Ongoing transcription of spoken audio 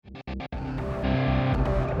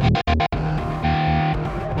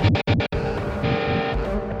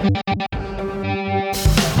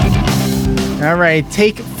All right,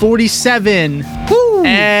 take 47. Woo!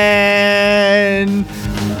 And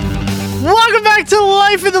welcome back to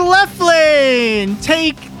Life in the Left Lane.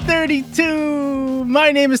 Take 32.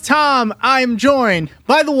 My name is Tom. I am joined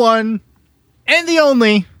by the one and the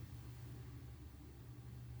only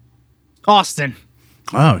Austin.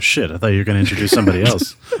 Oh, shit. I thought you were going to introduce somebody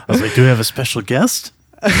else. I was like, do we have a special guest?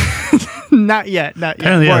 Not yet.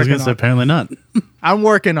 Apparently, I was going to say apparently not. I'm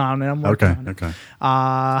working on it. Okay.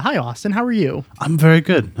 Hi, Austin. How are you? I'm very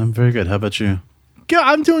good. How about you? Good.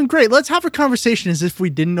 I'm doing great. Let's have a conversation as if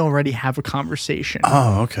we didn't already have a conversation.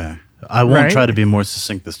 Oh, okay. I won't try to be more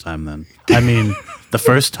succinct this time then. I mean, the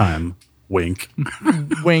first time, wink.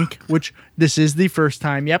 Wink, which this is the first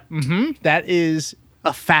time. Yep. That is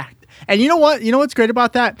a fact. And you know what? You know what's great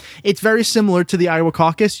about that? It's very similar to the Iowa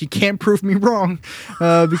caucus. You can't prove me wrong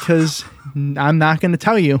because I'm not going to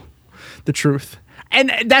tell you the truth. And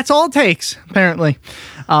that's all it takes, apparently.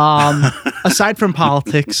 Aside from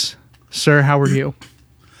politics, sir, how are you?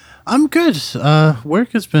 I'm good.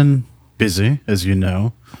 Work has been busy, as you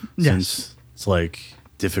know, since it's like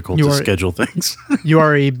difficult to schedule things. You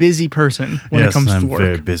are a busy person when it comes to work. I'm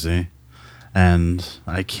very busy. And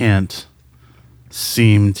I can't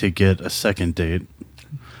seem to get a second date,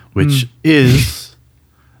 which is,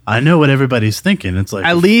 I know what everybody's thinking. It's like,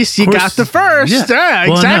 at least you got the first. Yeah,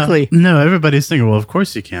 well, exactly. No, everybody's thinking, well, of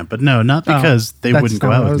course you can't. But no, not because they wouldn't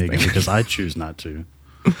go out with me, because I choose not to.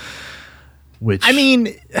 Which, I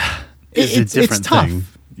mean, is a different tough. thing.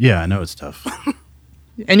 Yeah, I know it's tough.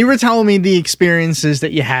 And you were telling me the experiences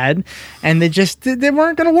that you had, and they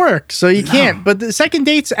weren't going to work, so you can't. But the second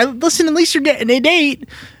dates, listen, at least you're getting a date,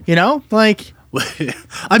 you know? Like,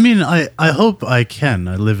 I mean, I hope I can.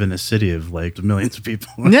 I live in a city of like millions of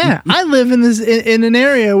people. Yeah, I live in an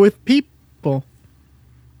area with people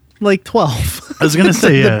like 12. I was gonna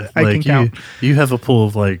say, yeah, like you have a pool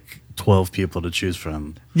of like 12 people to choose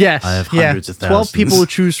from. Yes, I have hundreds of 12 thousands. people to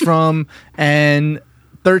choose from, and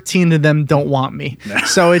 13 of them don't want me.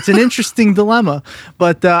 So it's an interesting dilemma.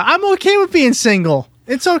 But I'm okay with being single.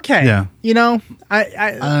 It's okay. Yeah. You know,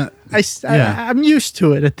 I'm used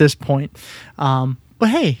to it at this point. But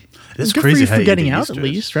hey, it's good crazy for you for getting out at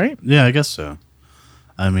least, right? Yeah, I guess so.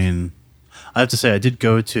 I mean, I have to say, I did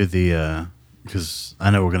go to the, because I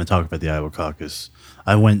know we're going to talk about the Iowa caucus.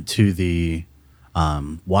 I went to the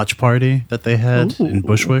watch party that they had in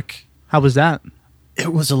Bushwick. How was that?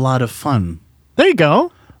 It was a lot of fun. There you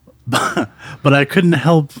go. But I couldn't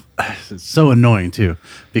help. It's so annoying too,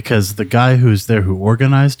 because the guy who's there who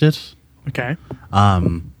organized it,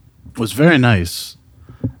 was very nice,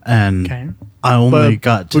 and I only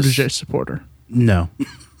got to Buttigieg supporter. No,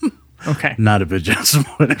 okay, not a Buttigieg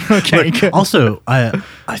supporter. Okay, good. Also, I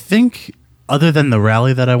think other than the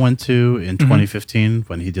rally that I went to in 2015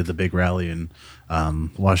 when he did the big rally in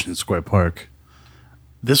Washington Square Park,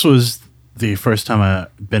 this was the first time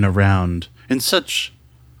I've been around in such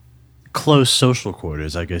close social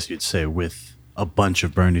quarters, I guess you'd say, with a bunch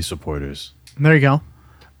of Bernie supporters. There you go.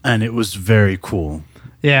 And it was very cool.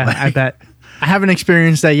 Yeah, I bet. I haven't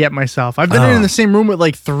experienced that yet myself. I've been in the same room with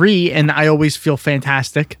like 3, and I always feel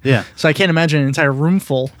fantastic. Yeah. So I can't imagine an entire room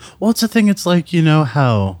full. Well, it's the thing. It's like, you know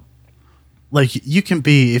how, like, you can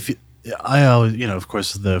be, I always, you know, of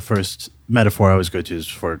course, the first metaphor I always go to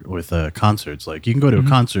is with concerts. Like, you can go to a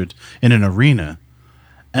concert in an arena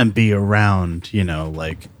and be around, you know,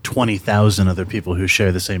 like 20,000 other people who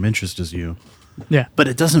share the same interest as you. Yeah. But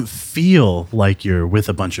it doesn't feel like you're with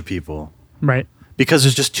a bunch of people. Right. Because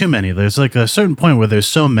there's just too many. There's like a certain point where there's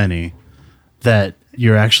so many that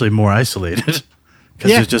you're actually more isolated.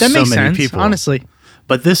 Because there's just so many people. Honestly.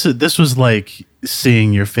 But this was like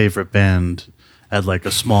seeing your favorite band at like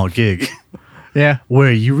a small gig. Yeah.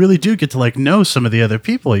 Where you really do get to like know some of the other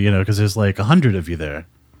people, you know, because there's like 100 of you there.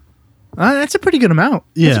 That's a pretty good amount.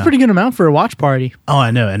 Yeah. That's a pretty good amount for a watch party. Oh,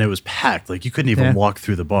 I know. And it was packed. Like you couldn't even walk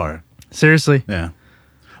through the bar. Seriously. Yeah.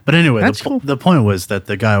 But anyway, cool. The point was that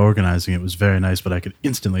the guy organizing it was very nice, but I could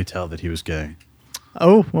instantly tell that he was gay.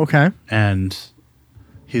 Oh, okay. And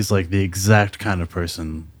he's like the exact kind of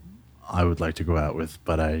person I would like to go out with,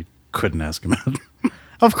 but I couldn't ask him out.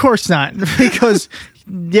 Of course not. Because,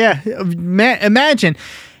 imagine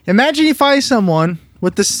you find someone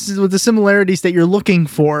with the similarities that you're looking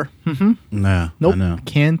for. Mm-hmm. Nah, nope. I know.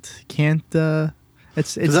 Can't.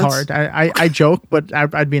 It's hard. I joke, but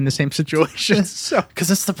I'd be in the same situation. So, because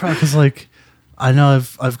that's the problem. Because like, I know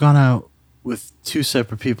I've gone out with 2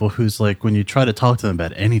 separate people who's like, when you try to talk to them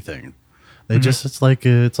about anything, they just it's like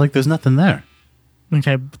there's nothing there.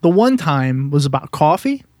 Okay, the one time was about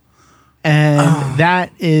coffee, and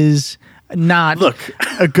that is not Look.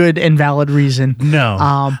 a good and valid reason.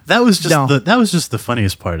 No, that was just no. that was just the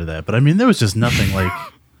funniest part of that. But I mean, there was just nothing like.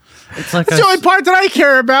 It's like That's the only part that I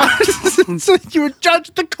care about. So you would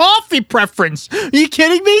judge the coffee preference. Are you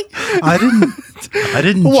kidding me? I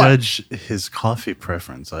didn't What? judge his coffee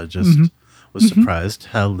preference. I just was surprised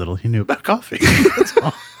how little he knew about coffee. That's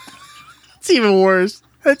all. It's even worse.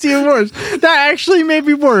 That's even worse. That actually made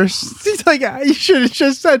me worse. It's like, you should have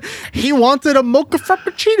just said he wanted a mocha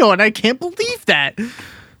frappuccino, and I can't believe that.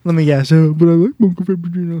 Let me guess. Oh, but I like mocha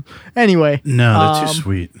frappuccino. Anyway. No, they're too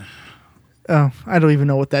sweet. Oh, I don't even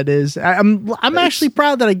know what that is. I'm actually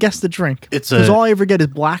proud that I guessed the drink. It's because a- all I ever get is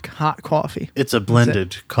black hot coffee. It's a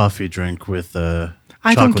blended coffee drink with I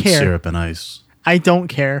don't chocolate care. syrup and ice. I don't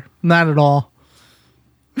care. Not at all.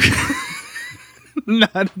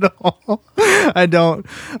 Not at all. I don't.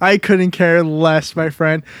 I couldn't care less, my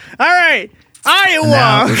friend. All right. Iowa.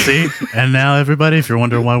 Now, see? And now, everybody, if you're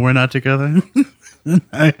wondering why we're not together,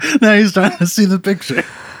 now he's trying to see the picture.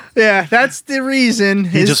 Yeah, that's the reason.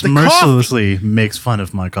 He just mercilessly makes fun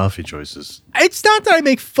of my coffee choices. It's not that I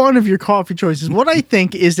make fun of your coffee choices. What I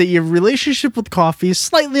think is that your relationship with coffee is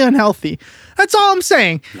slightly unhealthy. That's all I'm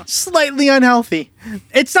saying. Slightly unhealthy.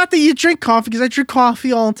 It's not that you drink coffee, because I drink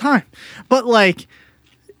coffee all the time. But, like,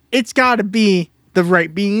 it's got to be the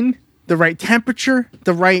right bean, the right temperature,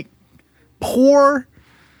 the right pour.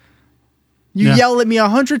 You Yeah. yell at me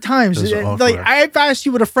 100 times. Those are all Like, correct. I've asked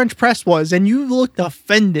you what a French press was, and you looked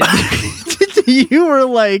offended. You were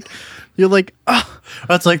like, you're like, oh,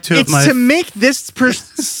 That's like two of it's my. to make this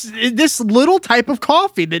this little type of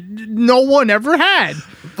coffee that no one ever had.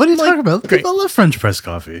 What are you talking about? great. People love French press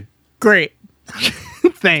coffee. Great.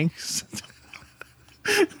 Thanks.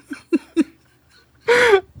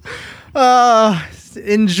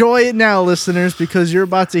 Enjoy it now, listeners, because you're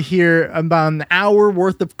about to hear about an hour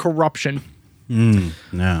worth of corruption.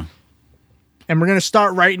 No. And we're going to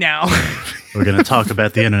start right now. We're going to talk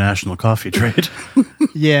about the international coffee trade.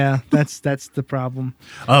 Yeah, that's the problem.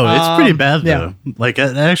 Oh, it's pretty bad, yeah. though. Like,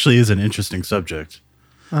 it actually is an interesting subject.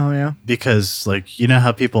 Oh, yeah. Because, like, you know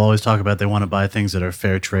how people always talk about they want to buy things that are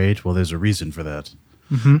fair trade? Well, there's a reason for that.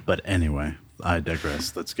 But anyway, I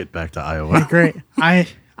digress. Let's get back to Iowa. Great.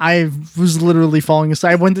 I was literally falling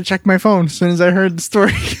asleep. I went to check my phone as soon as I heard the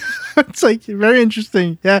story. It's like very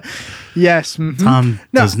interesting. Yeah. Yes. Mhm. Tom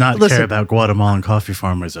No, does not listen. care about Guatemalan coffee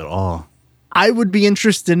farmers at all. I would be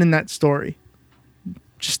interested in that story.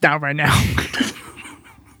 Just now, right now.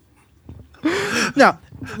 No,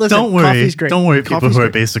 listen. Don't worry. Coffee's great. Don't worry, people Coffee's who are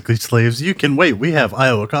great. basically slaves. You can wait. We have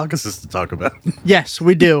Iowa caucuses to talk about. Yes,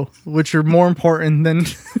 we do, which are more important than.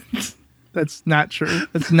 That's not true.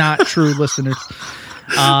 That's not true, listeners.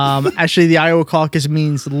 Actually, the Iowa caucus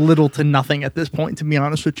means little to nothing at this point, to be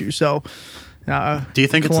honest with you. So, Do you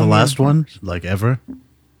think it's the Colombian- last one, like ever?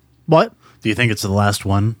 what? Do you think it's the last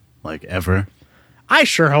one, like ever? I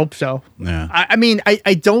sure hope so. Yeah. I mean,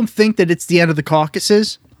 I don't think that it's the end of the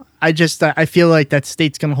caucuses. I just I feel like that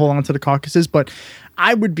state's going to hold on to the caucuses, but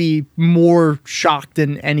I would be more shocked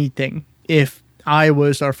than anything if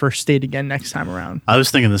Iowa's our first state again next time around. I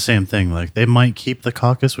was thinking the same thing. Like, they might keep the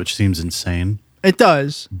caucus, which seems insane, It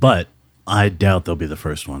does. but I doubt they'll be the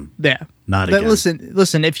first one. Yeah. Not But again.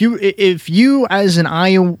 listen. If you as an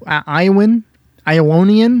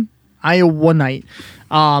Iowanite,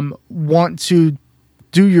 want to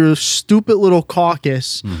do your stupid little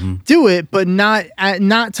caucus, do it, but not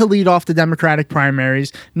to lead off the Democratic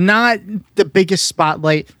primaries, not the biggest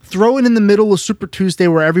spotlight. Throw it in the middle of Super Tuesday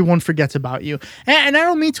where everyone forgets about you. And I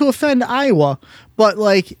don't mean to offend Iowa, but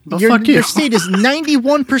like fuck you. your state is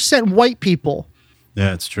 91% white people.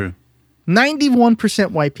 Yeah, it's true.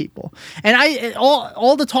 91% white people. And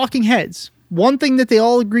all the talking heads, one thing that they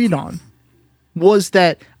all agreed on was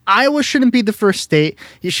that Iowa shouldn't be the first state.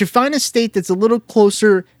 You should find a state that's a little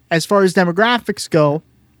closer as far as demographics go.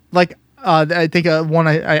 Like, I think one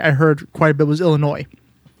I heard quite a bit was Illinois,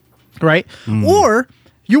 right? Or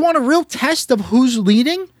you want a real test of who's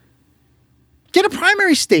leading? Get a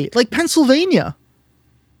primary state like Pennsylvania.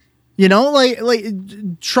 You know,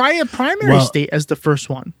 like try a primary Well- state as the first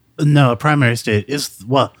one. No, a primary state is,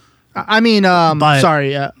 well, I mean,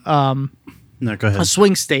 sorry, no, go ahead. a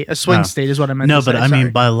swing state. A swing No. state is what I meant. No, to say, but I mean,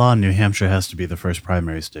 sorry. by law, New Hampshire has to be the first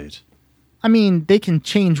primary state. I mean, they can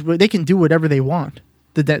change. They can do whatever they want.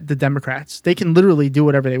 The Democrats, they can literally do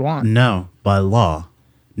whatever they want. No, by law,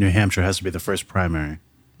 New Hampshire has to be the first primary.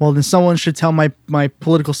 Well, then someone should tell my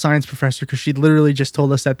political science professor, because she literally just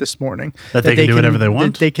told us that this morning. That they can do whatever they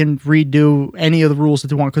want? That they can redo any of the rules that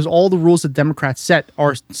they want, because all the rules that Democrats set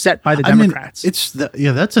are set by the I mean, Democrats.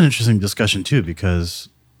 yeah, that's an interesting discussion too, because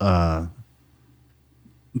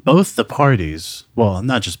both the parties, well,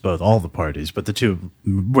 not just both, all the parties, but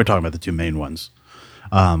we're talking about the two main ones,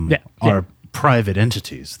 are private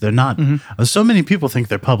entities. They're not, so many people think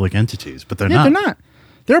they're public entities, but they're not. They're not.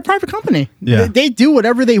 They're a private company. Yeah. They do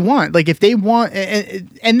whatever they want. Like if they want,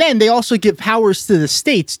 and then they also give powers to the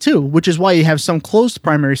states too, which is why you have some closed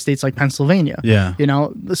primary states like Pennsylvania. Yeah.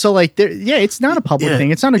 So like, it's not a public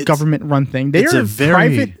thing. It's not a government run thing. They're a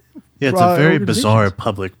private. Yeah, it's a very bizarre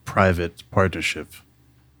public-private partnership.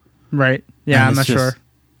 Right. Yeah, I'm not sure.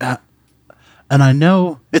 And I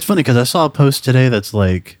know it's funny because I saw a post today that's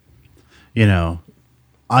like,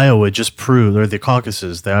 Iowa just proved, or the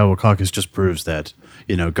Iowa caucus just proves that,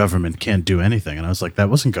 government can't do anything. And I was like, that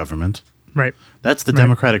wasn't government. Right. That's the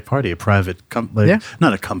Democratic Party, a private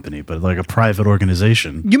not a company, but like a private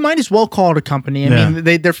organization. You might as well call it a company. I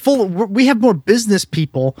mean, they're full. We have more business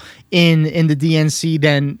people in the DNC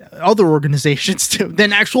than other organizations do,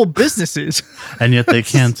 than actual businesses. And yet they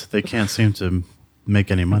can't seem to make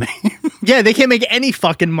any money. Yeah, they can't make any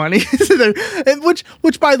fucking money.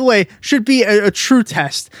 which by the way should be a true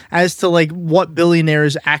test as to like what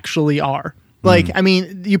billionaires actually are. Like, I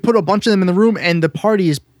mean, you put a bunch of them in the room and the party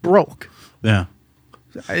is broke. Yeah.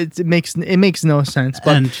 It makes no sense.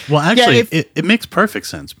 But actually, it makes perfect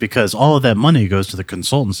sense because all of that money goes to the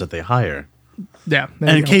consultants that they hire. Yeah.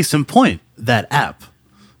 And case in point, that app.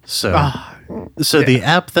 So the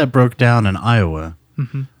app that broke down in Iowa,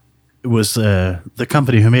 it was the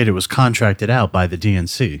company who made it was contracted out by the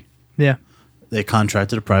DNC. Yeah. They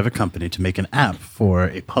contracted a private company to make an app for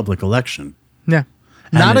a public election. Yeah.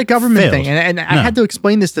 Not a government thing. And I had to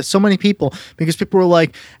explain this to so many people because people were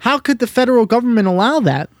like, how could the federal government allow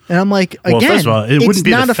that? And I'm like, again, first of all, it's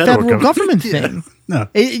not a federal government thing. No.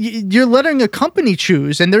 You're letting a company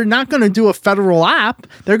choose, and they're not going to do a federal app.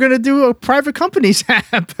 They're going to do a private company's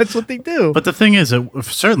app. That's what they do. But the thing is, it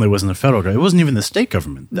certainly wasn't the federal government. It wasn't even the state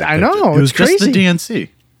government. I know. It was crazy. just the DNC.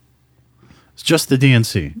 It's just the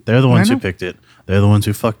DNC. They're the ones who picked it. They're the ones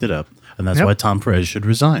who fucked it up. And that's why Tom Perez should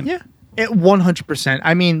resign. Yeah. 100%.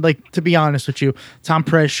 I mean, like, to be honest with you, Tom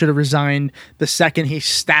Perez should have resigned the second he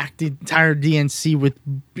stacked the entire DNC with,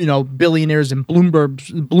 billionaires and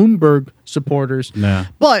Bloomberg supporters. Yeah.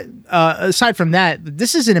 But aside from that,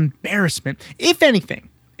 this is an embarrassment. If anything,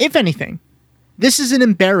 this is an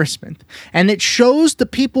embarrassment, and it shows the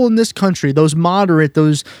people in this country, those moderate,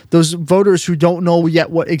 those voters who don't know yet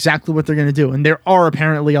exactly what they're going to do, and there are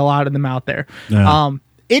apparently a lot of them out there. Yeah.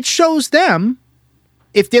 It shows them,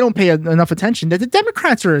 if they don't pay enough attention, that the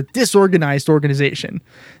Democrats are a disorganized organization.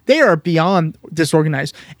 They are beyond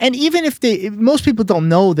disorganized. And even if most people don't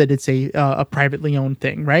know that it's a privately owned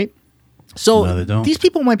thing, right? So No, they don't. These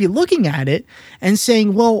people might be looking at it and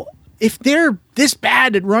saying, well, if they're this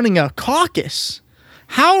bad at running a caucus,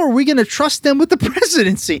 how are we going to trust them with the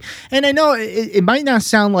presidency? And I know it might not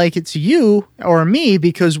sound like it's you or me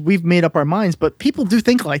because we've made up our minds, but people do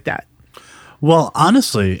think like that. Well,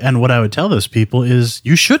 honestly, and what I would tell those people is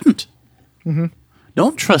you shouldn't.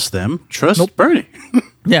 Don't trust them. Trust Bernie.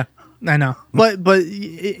 Yeah, I know. But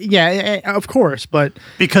yeah, of course. But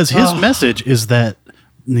because his message is that,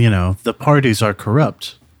 the parties are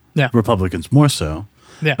corrupt. Yeah. Republicans more so.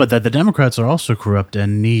 Yeah. But that the Democrats are also corrupt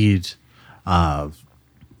and need an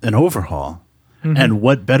overhaul. And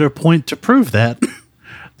what better point to prove that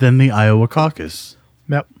than the Iowa caucus?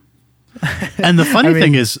 Yep. And the funny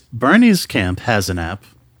thing is, Bernie's camp has an app.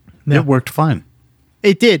 Yeah. It worked fine.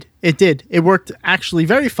 It did. It worked actually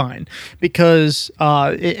very fine because,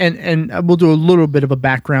 and we'll do a little bit of a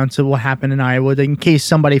background to what happened in Iowa in case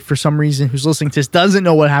somebody, for some reason, who's listening to this doesn't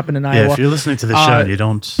know what happened in Iowa. Yeah, if you're listening to the show and you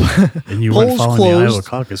don't, and you weren't following the Iowa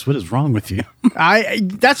caucus, what is wrong with you?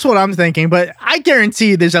 That's what I'm thinking, but I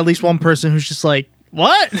guarantee there's at least one person who's just like,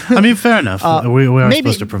 what? I mean, fair enough. We are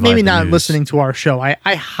supposed to provide maybe the not news. listening to our show.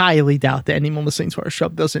 I highly doubt that anyone listening to our show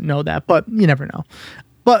doesn't know that, but you never know.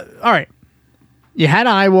 But all right, you had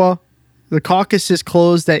Iowa. The caucuses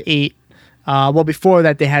closed at 8. Well, before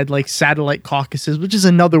that, they had like satellite caucuses, which is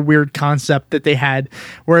another weird concept that they had,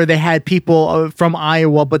 where they had people from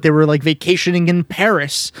Iowa, but they were like vacationing in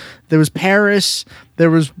Paris. There was Paris. There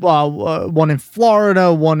was one in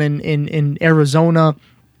Florida, one in Arizona.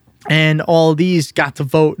 And all these got to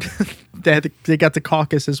vote. They got to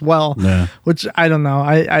caucus as well, which I don't know.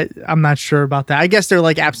 I'm not sure about that. I guess they're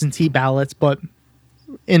like absentee ballots, but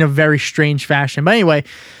in a very strange fashion. But anyway,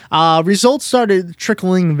 results started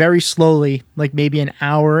trickling very slowly, like maybe an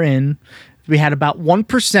hour in. We had about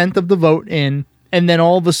 1% of the vote in, and then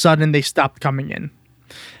all of a sudden they stopped coming in.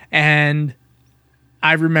 And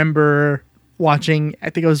I remember I think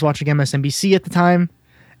I was watching MSNBC at the time,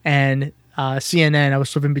 and CNN. I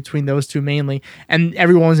was flipping between those two mainly, and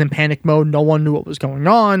everyone was in panic mode. No one knew what was going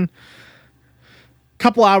on.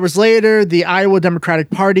 Couple hours later, the Iowa Democratic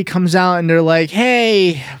Party comes out and they're like,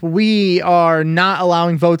 hey, we are not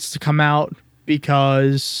allowing votes to come out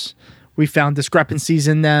because we found discrepancies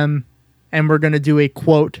in them, and we're going to do a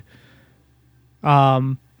quote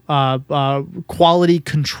quality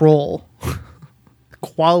control.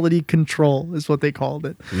 Quality control is what they called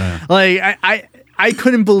it. No. Like I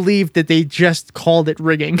couldn't believe that they just called it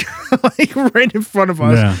rigging, like right in front of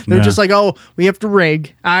us. Yeah, They're just like, oh, we have to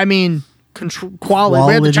rig. I mean, quality.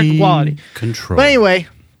 We have to check the quality control. But anyway,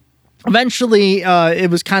 eventually, it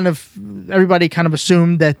was kind of everybody kind of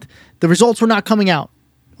assumed that the results were not coming out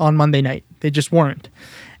on Monday night. They just weren't.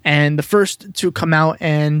 And the first to come out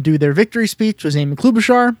and do their victory speech was Amy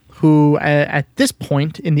Klobuchar, who at this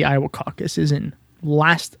point in the Iowa caucus is in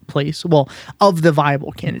last place. Well, of the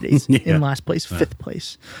viable candidates, in last place, fifth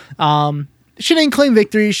place. She didn't claim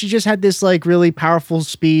victory. She just had this like really powerful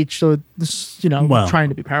speech. So, trying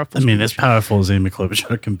to be powerful. I mean, as powerful as Amy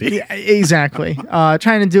Klobuchar can be. Yeah, exactly.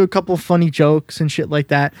 Trying to do a couple funny jokes and shit like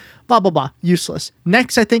that. Blah, blah, blah. Useless.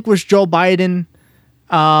 Next, I think, was Joe Biden.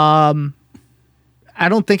 I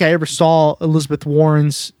don't think I ever saw Elizabeth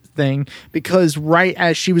Warren's thing because right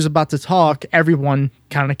as she was about to talk, everyone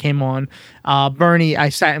kind of came on. Bernie, I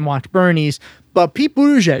sat and watched Bernie's, but Pete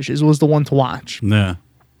Buttigieg was the one to watch. Yeah.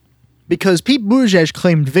 Because Pete Buttigieg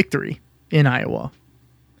claimed victory in Iowa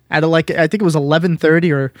at I think it was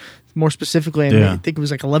 11:30 or more specifically, I think it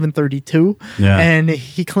was like 11:32. Yeah. And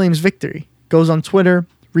he claims victory. Goes on Twitter,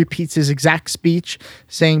 repeats his exact speech,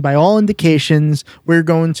 saying, by all indications, we're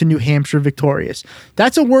going to New Hampshire victorious.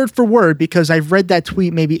 That's a word for word because I've read that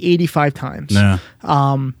tweet maybe 85 times. Yeah.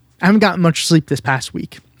 I haven't gotten much sleep this past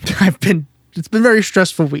week. It's been a very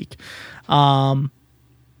stressful week. So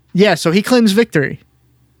he claims victory.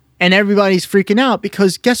 And everybody's freaking out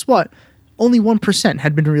because guess what? Only 1%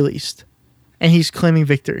 had been released. And he's claiming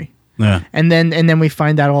victory. Yeah. And then we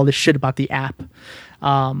find out all this shit about the app.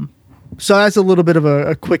 So that's a little bit of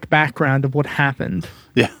a quick background of what happened.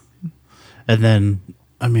 Yeah. And then,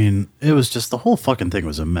 I mean, it was just the whole fucking thing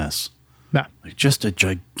was a mess. Yeah. Like just a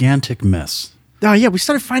gigantic mess. Oh, yeah. We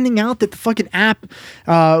started finding out that the fucking app,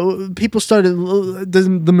 people started,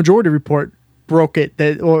 the majority report broke it,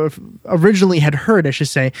 or originally had heard, I should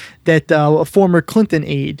say, that a former Clinton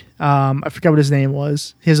aide, I forgot what his name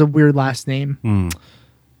was. He has a weird last name.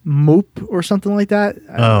 Moop or something like that.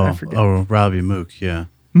 I forget. Robbie Mook, yeah.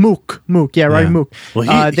 Mook, yeah, Robbie Mook.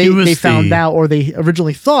 Well, they found out, or they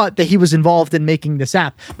originally thought that he was involved in making this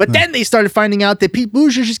app. But then they started finding out that Pete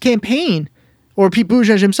Buttigieg's campaign, or Pete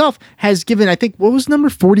Buttigieg himself, has given, I think, what was the number?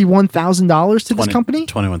 $41,000 to this company?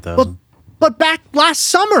 $21,000. But back last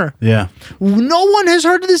summer, yeah, no one has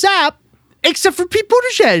heard of this app except for Pete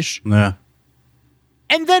Buttigieg. Yeah.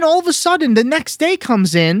 And then all of a sudden, the next day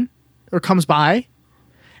comes by,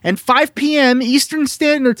 and 5 p.m. Eastern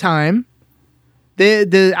Standard Time,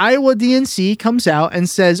 the Iowa DNC comes out and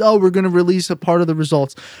says, "Oh, we're going to release a part of the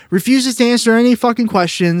results." Refuses to answer any fucking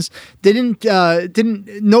questions. Didn't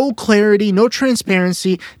no clarity, no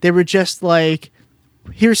transparency. They were just like,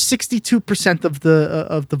 "Here's 62% of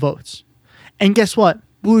the votes." And guess what?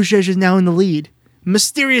 Buttigieg is now in the lead.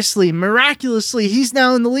 Mysteriously, miraculously, he's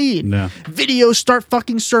now in the lead. Yeah. Videos start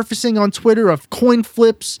fucking surfacing on Twitter of coin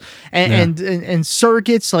flips and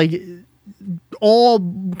surrogates, like all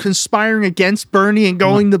conspiring against Bernie and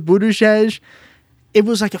going to Buttigieg. It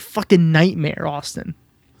was like a fucking nightmare, Austin.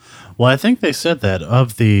 Well, I think they said that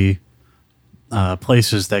of the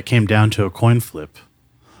places that came down to a coin flip,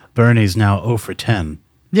 Bernie's now 0 for 10.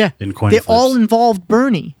 Yeah. In coin they flips. all involved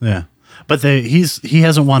Bernie. Yeah. But he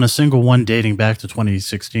hasn't won a single one dating back to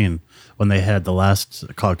 2016 when they had the last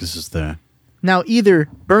caucuses there. Now, either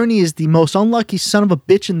Bernie is the most unlucky son of a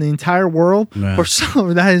bitch in the entire world,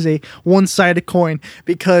 or that is a one-sided coin,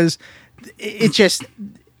 because it just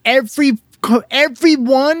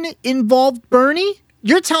everyone involved Bernie.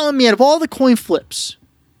 You're telling me out of all the coin flips,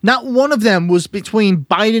 not one of them was between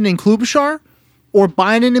Biden and Klobuchar, or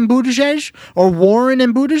Biden and Buttigieg, or Warren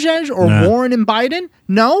and Buttigieg, or Warren and Biden?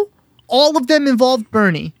 No. All of them involved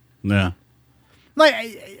Bernie. Yeah.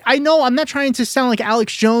 Like, I know I'm not trying to sound like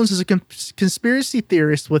Alex Jones as a conspiracy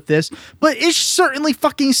theorist with this, but it certainly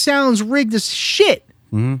fucking sounds rigged as shit.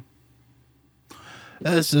 Mm-hmm.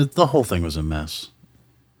 The whole thing was a mess.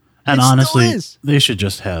 And honestly, they should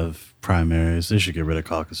just have primaries. They should get rid of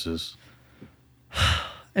caucuses.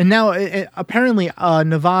 And now, apparently,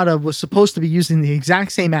 Nevada was supposed to be using the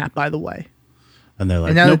exact same app, by the way. And they're like,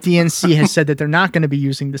 and now the DNC has said that they're not going to be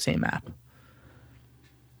using the same app.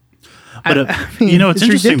 But I mean, you know, it's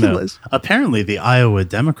interesting ridiculous. though. Apparently, the Iowa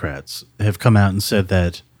Democrats have come out and said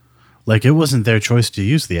that, like, it wasn't their choice to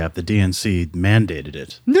use the app. The DNC mandated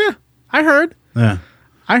it. Yeah, I heard. Yeah.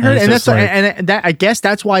 I heard, it's and just that's like- and that I guess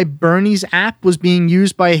that's why Bernie's app was being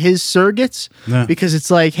used by his surrogates Yeah. because it's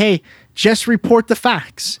like, hey, just report the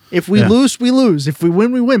facts. If we Yeah. lose, we lose. If we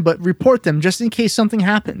win, we win. But report them just in case something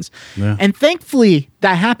happens. Yeah. And thankfully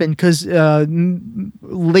that happened because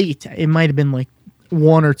late, it might have been like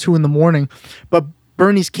 1 or 2 in the morning, but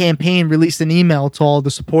Bernie's campaign released an email to all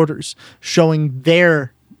the supporters showing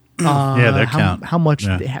their their count. how much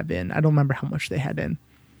Yeah. they have in. I don't remember how much they had in.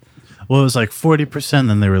 Well, it was like 40%.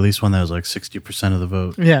 Then they released one that was like 60% of the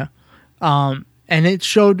vote. Yeah. And it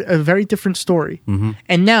showed a very different story. Mm-hmm.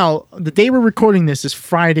 And now, the day we're recording this is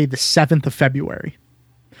Friday, the 7th of February.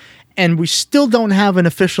 And we still don't have an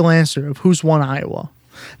official answer of who's won Iowa.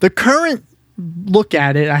 The current look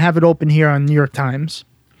at it, I have it open here on New York Times.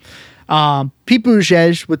 Pete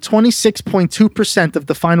Buttigieg with 26.2% of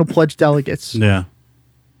the final pledged delegates. Yeah.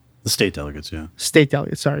 The state delegates, yeah. State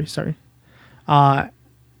delegates, sorry.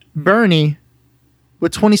 Bernie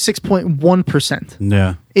with 26.1%.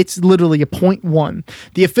 Yeah. It's literally a 0.1.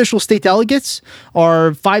 The official state delegates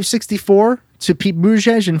are 564 to Pete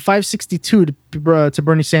Buttigieg and 562 to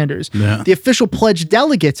Bernie Sanders. Yeah. The official pledged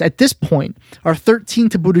delegates at this point are 13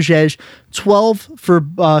 to Buttigieg, 12 for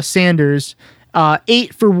Sanders,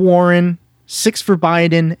 8 for Warren, 6 for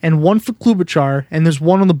Biden, and 1 for Klobuchar, and there's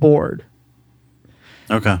 1 on the board.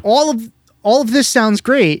 Okay. All of this sounds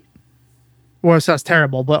great. Well, it sounds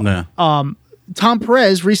terrible, but Yeah. Tom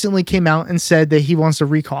Perez recently came out and said that he wants a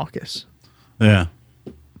recaucus, Yeah.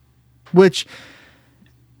 which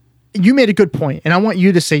you made a good point, and I want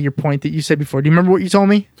you to say your point that you said before. Do you remember what you told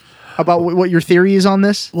me about what your theory is on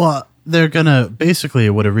this? Well, they're gonna basically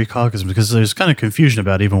what a recaucus, because there's kind of confusion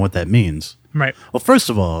about even what that means. Right. Well, first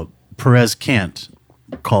of all, Perez can't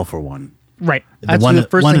call for one. Right. The That's one the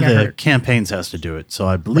first one thing of I the heard. campaigns has to do it. So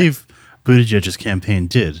I believe Buttigieg's campaign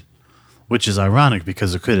did, which is ironic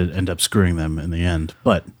because it could end up screwing them in the end.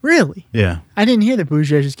 But Really? yeah, I didn't hear that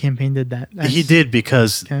Buttigieg's campaign did that. he did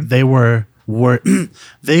because Okay. they were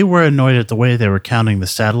they were annoyed at the way they were counting the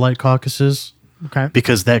satellite caucuses, Okay.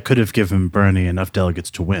 because that could have given Bernie enough delegates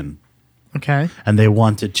to win. Okay. And they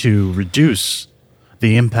wanted to reduce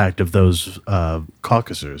the impact of those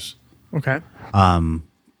caucusers. Okay.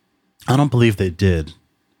 I don't believe they did.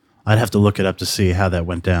 I'd have to look it up to see how that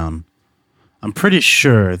went down. I'm pretty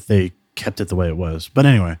sure they kept it the way it was. But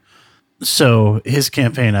anyway, so his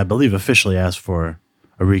campaign, I believe, officially asked for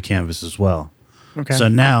a recanvass as well. Okay. So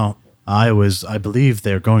now I believe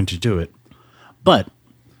they're going to do it. But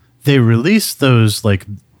they released those, like,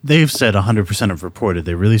 they've said 100% have reported.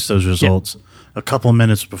 They released those results a couple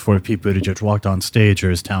minutes before Pete Buttigieg walked on stage or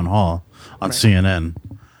his town hall on CNN.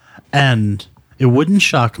 And it wouldn't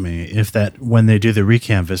shock me if that when they do the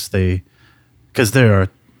recanvass, because there are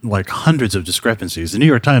like hundreds of discrepancies. The New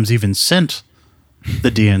York Times even sent the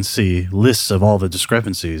DNC lists of all the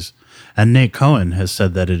discrepancies. And Nate Cohen has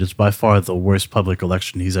said that it is by far the worst public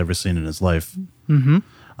election he's ever seen in his life.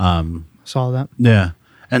 Saw that. Yeah.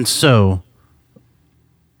 And so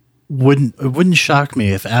it wouldn't shock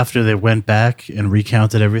me if after they went back and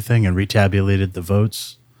recounted everything and retabulated the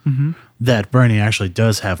votes, that Bernie actually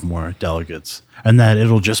does have more delegates, and that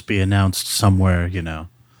it'll just be announced somewhere,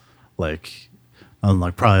 like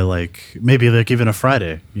probably like maybe like even a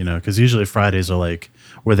Friday, because usually Fridays are like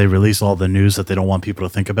where they release all the news that they don't want people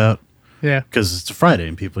to think about, Yeah. because it's a Friday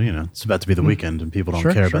and people, it's about to be the weekend and people don't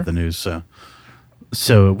Sure, care sure. about the news.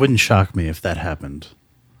 So it wouldn't shock me if that happened.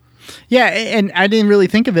 Yeah, and I didn't really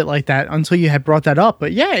think of it like that until you had brought that up.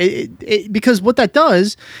 But yeah, because what that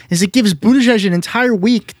does is it gives Buttigieg an entire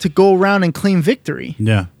week to go around and claim victory.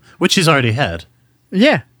 Yeah. Which he's already had.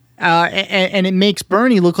 Yeah, and it makes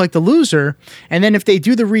Bernie look like the loser. And then if they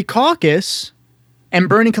do the recaucus and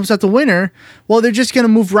Bernie comes out the winner, well, they're just going to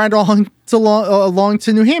move right along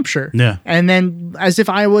to New Hampshire. Yeah. And then as if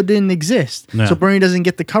Iowa didn't exist. Yeah. So Bernie doesn't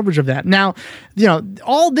get the coverage of that. Now,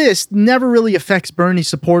 all this never really affects Bernie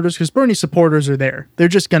supporters because Bernie supporters are there. They're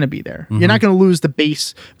just going to be there. You're not going to lose the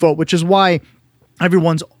base vote, which is why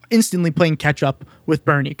everyone's instantly playing catch up with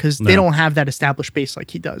Bernie because they don't have that established base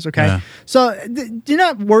like he does. Okay. Yeah. So you're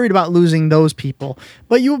not worried about losing those people,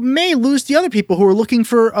 but you may lose the other people who are looking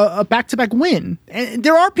for a back-to-back win. And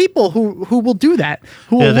there are people who will do that,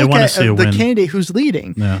 who will they look wanna at see a the win. candidate who's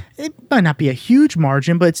leading. Yeah. It might not be a huge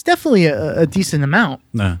margin, but it's definitely a decent amount.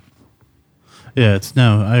 No. Yeah,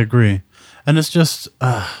 I agree. And it's just,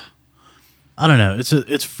 I don't know.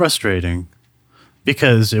 It's frustrating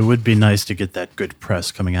because it would be nice to get that good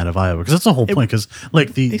press coming out of Iowa. Because that's the whole point. Because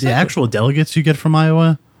like the Exactly. actual delegates you get from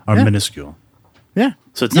Iowa are Yeah. minuscule. Yeah.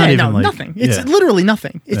 So it's not even like nothing. It's yeah. literally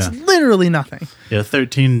nothing. It's Yeah. literally nothing. Yeah,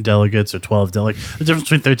 13 delegates or 12 delegates. The difference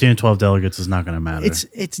between 13 and 12 delegates is not going to matter.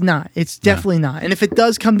 It's not. It's definitely not. And if it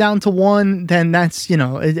does come down to one, then that's,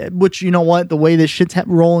 which, you know what, the way this shit's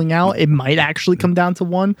rolling out, it might actually come down to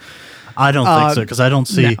one. I don't think so, because I don't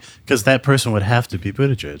see, no. because that person would have to be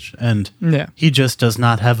Buttigieg. And Yeah. he just does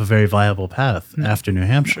not have a very viable path after New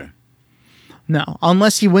Hampshire. No,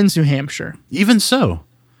 unless he wins New Hampshire. Even so,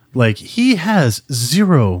 like, he has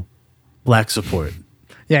zero black support.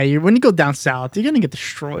 Yeah, when you go down south, you're going to get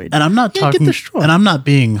destroyed. And I'm not You're gonna talking, get destroyed. and I'm not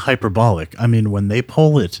being hyperbolic. I mean, when they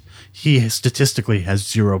poll it, he statistically has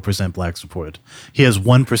 0% black support. He has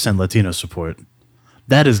 1% Latino support.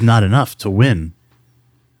 That is not enough to win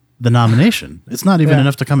the nomination. It's not even Yeah.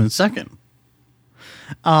 enough to come in second.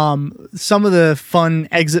 Some of the fun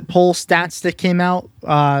exit poll stats that came out,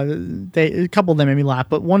 a couple of them made me laugh,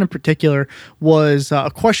 but one in particular was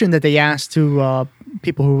a question that they asked to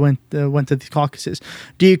people who went to these caucuses.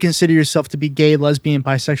 Do you consider yourself to be gay, lesbian,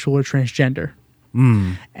 bisexual, or transgender?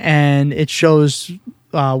 And it shows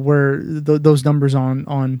where those numbers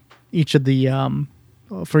on each of the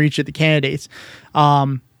for each of the candidates.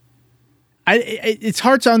 It's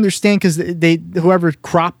hard to understand because whoever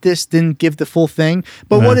cropped this didn't give the full thing.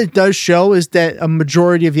 But what it does show is that a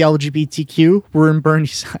majority of the LGBTQ were in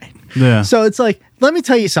Bernie's side. Yeah. So it's like, let me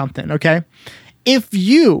tell you something, okay? If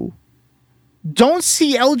you don't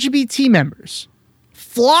see LGBT members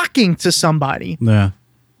flocking to somebody, Yeah.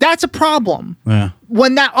 that's a problem. Yeah.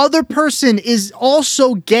 When that other person is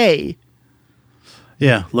also gay,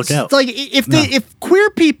 Yeah. Look out. like if queer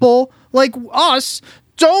people like us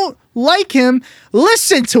don't like him,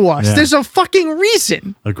 listen to us. Yeah. There's a fucking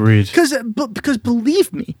reason. Agreed. Because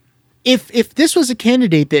believe me, if this was a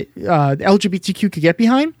candidate that the LGBTQ could get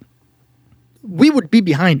behind, we would be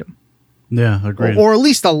behind him, Yeah. Agreed. or at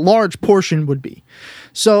least a large portion would be.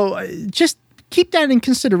 So just keep that in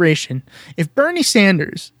consideration. If Bernie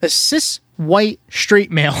Sanders, a cis white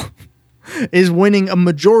straight male, is winning a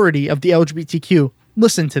majority of the LGBTQ,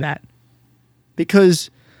 listen to that,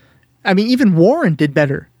 because I mean, even Warren did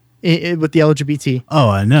better with the LGBT oh,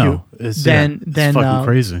 I know. It's than fucking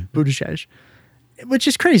crazy. Buttigieg, which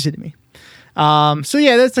is crazy to me. So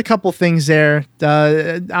yeah, that's a couple things there.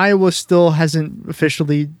 Iowa still hasn't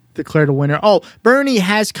officially declared a winner. Oh, Bernie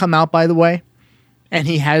has come out, by the way, and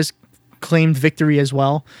he has claimed victory as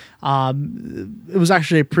well. It was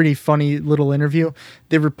actually a pretty funny little interview.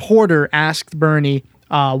 The reporter asked Bernie,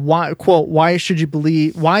 why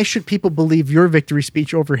should people believe your victory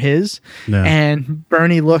speech over his? Yeah. And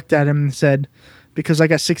Bernie looked at him and said, because I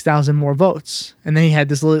got 6,000 more votes. And then he had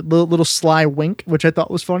this little sly wink, which I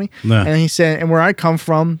thought was funny. Yeah. And he said, and where I come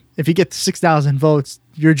from, if you get 6,000 votes,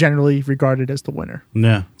 you're generally regarded as the winner.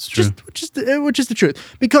 Yeah, it's true. Which is the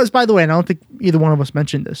truth. Because, by the way, and I don't think either one of us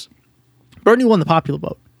mentioned this, Bernie won the popular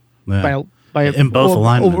vote Yeah. by In both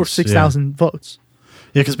alignments, over 6,000 votes.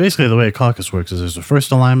 Yeah, because basically the way a caucus works is there's a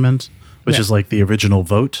first alignment, which Yeah. is like the original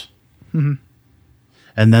vote. And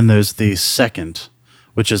then there's the second,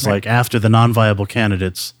 which is like after the non-viable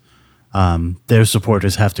candidates, their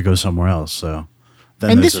supporters have to go somewhere else. So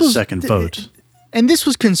then there's a second vote. And this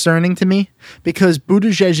was concerning to me because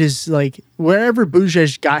Buttigieg is like, wherever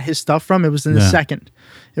Buttigieg got his stuff from, it was in the Yeah. second.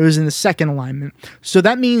 It was in the second alignment. So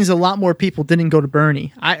that means a lot more people didn't go to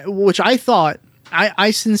Bernie, which I thought,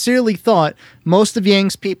 I sincerely thought most of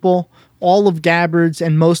Yang's people, all of Gabbard's,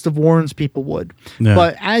 and most of Warren's people would. Yeah.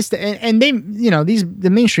 But and they, the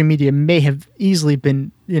mainstream media may have easily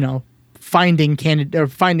been, finding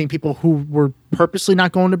people who were purposely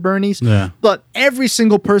not going to Bernie's. Yeah. But every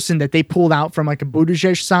single person that they pulled out from like a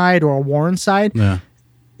Buttigieg side or a Warren side, Yeah.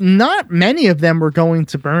 not many of them were going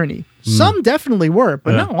to Bernie. Some definitely were,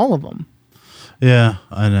 but not all of them. Yeah,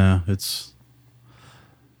 I know. I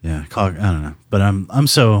don't know. But I'm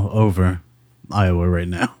so over Iowa right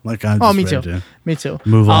now. Like I'm just Me ready too. to Me too.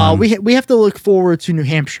 move on. We have to look forward to New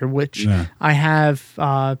Hampshire, which Yeah. I have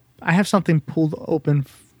something pulled open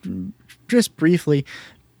just briefly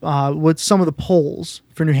with some of the polls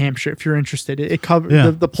for New Hampshire. If you're interested, it covers Yeah.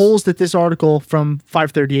 the polls that this article from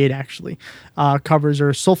 538 actually covers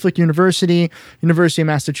are Suffolk University, University of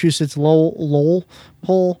Massachusetts Lowell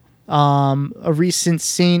poll, a recent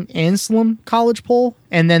St. Anselm College poll,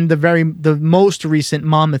 and then the most recent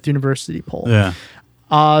Monmouth University poll. Yeah.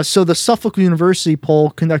 So the Suffolk University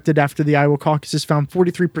poll conducted after the Iowa caucuses found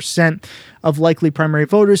 43% of likely primary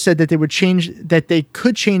voters said that they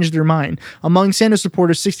could change their mind. Among Sanders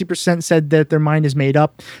supporters, 60% said that their mind is made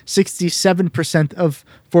up. 67% of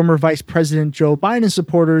former Vice President Joe Biden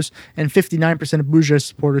supporters and 59% of Buttigieg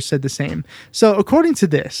supporters said the same. So according to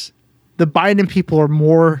this, the Biden people are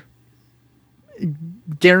more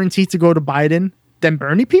guaranteed to go to Biden than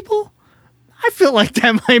Bernie people? I feel like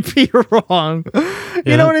that might be wrong.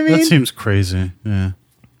 You know what I mean? That seems crazy. Yeah.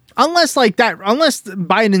 Unless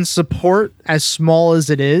Biden's support, as small as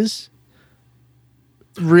it is,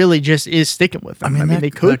 really just is sticking with them. I mean,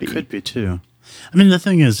 they could be. That could be too. I mean, the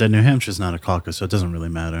thing is that New Hampshire's not a caucus, so it doesn't really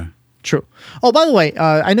matter. True. Oh, by the way,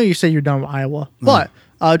 I know you say you're done with Iowa, but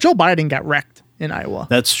Joe Biden got wrecked in Iowa.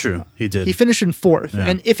 That's true. He did. He finished in 4th. Yeah.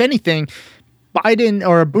 And if anything, Biden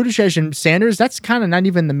or Buttigieg and Sanders, that's kind of not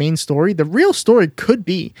even the main story. The real story could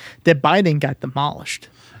be that Biden got demolished.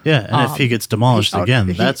 Yeah, and if he gets demolished again,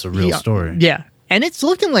 that's a real story. Yeah. And it's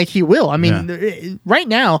looking like he will. I mean, right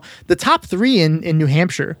now, the top 3 in New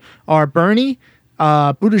Hampshire are Bernie,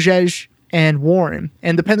 Buttigieg, and Warren.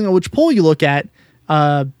 And depending on which poll you look at,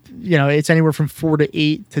 it's anywhere from 4 to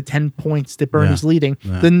 8 to 10 points that Bernie's leading.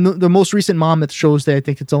 Yeah. The most recent Monmouth shows that I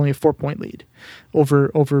think it's only a 4-point lead over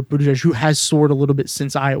Buttigieg, who has soared a little bit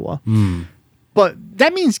since Iowa. But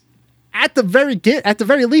that means at the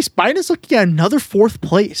very least, Biden's looking at another 4th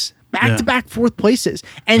place, back-to-back 4th places,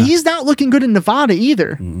 and he's not looking good in Nevada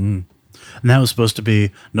either. And that was supposed to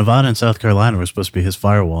be Nevada and South Carolina were supposed to be his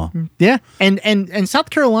firewall. Yeah, and South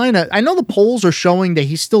Carolina, I know the polls are showing that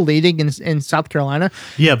he's still leading in South Carolina.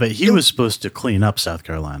 Yeah, but he was supposed to clean up South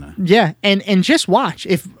Carolina. Yeah, and just watch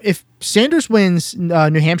if Sanders wins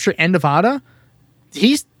New Hampshire and Nevada,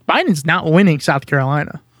 Biden's not winning South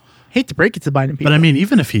Carolina. Hate to break it to Biden people, but I mean,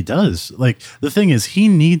 even if he does, like the thing is, he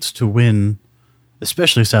needs to win,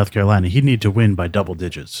 especially South Carolina. He'd need to win by double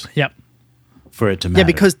digits. Yep. For it to matter. Yeah,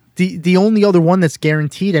 because the only other one that's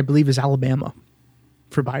guaranteed, I believe, is Alabama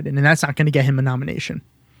for Biden, and that's not going to get him a nomination.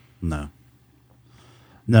 No,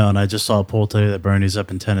 and I just saw a poll today that Bernie's up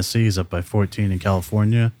in Tennessee. He's up by 14 in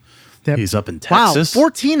California. Yep. He's up in Texas. Wow,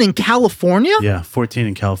 14 in California? Yeah, 14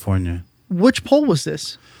 in California. Which poll was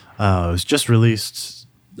this? It was just released,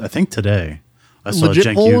 I think, today. I saw Legit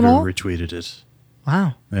Cenk poll and Uygur all? retweeted it.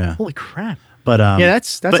 Wow. Yeah. Holy crap. But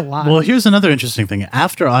that's a lot. Well, here's another interesting thing.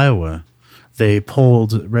 After Iowa, they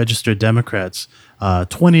polled registered Democrats.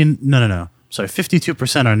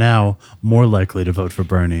 52% are now more likely to vote for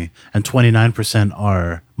Bernie, and 29%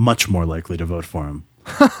 are much more likely to vote for him.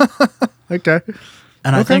 Okay.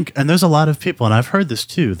 And I think, and there's a lot of people, and I've heard this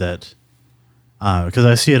too, that because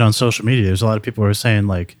I see it on social media, there's a lot of people who are saying,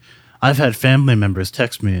 like, I've had family members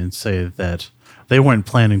text me and say that they weren't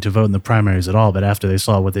planning to vote in the primaries at all, but after they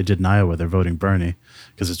saw what they did in Iowa, they're voting Bernie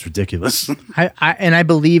because it's ridiculous. I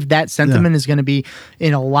believe that sentiment is going to be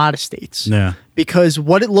in a lot of states. Yeah. Because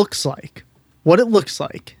what it looks like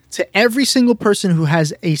to every single person who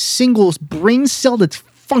has a single brain cell that's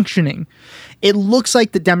functioning, it looks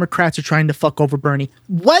like the Democrats are trying to fuck over Bernie.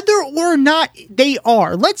 Whether or not they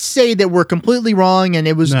are, let's say that we're completely wrong and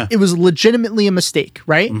it was legitimately a mistake,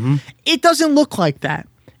 right? Mm-hmm. It doesn't look like that.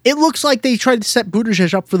 It looks like they tried to set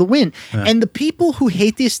Buttigieg up for the win. Yeah. And the people who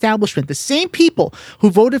hate the establishment, the same people who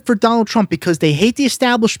voted for Donald Trump because they hate the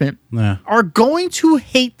establishment, are going to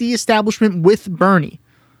hate the establishment with Bernie.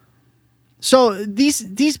 So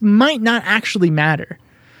these might not actually matter.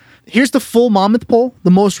 Here's the full Monmouth poll, the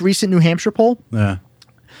most recent New Hampshire poll. Yeah.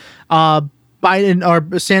 Biden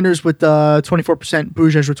or Sanders with 24%,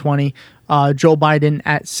 Buttigieg with 20%, Joe Biden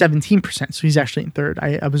at 17%. So he's actually in third.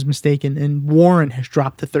 I was mistaken. And Warren has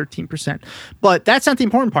dropped to 13%. But that's not the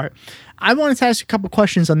important part. I wanted to ask a couple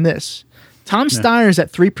questions on this. Tom Steyer is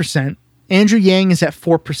at 3%, Andrew Yang is at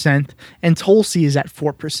 4%, and Tulsi is at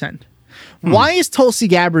 4%. Why is Tulsi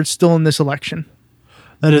Gabbard still in this election?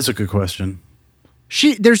 That is a good question.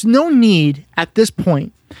 There's no need at this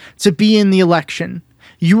point to be in the election.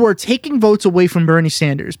 You are taking votes away from Bernie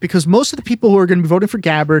Sanders because most of the people who are going to be voting for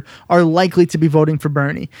Gabbard are likely to be voting for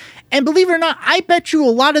Bernie. And believe it or not, I bet you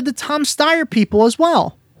a lot of the Tom Steyer people as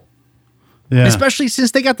well. Yeah. Especially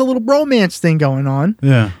since they got the little bromance thing going on.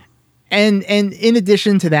 Yeah. And in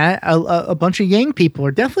addition to that, a bunch of Yang people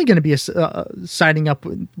are definitely going to be siding up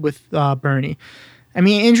with Bernie. I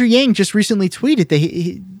mean, Andrew Yang just recently tweeted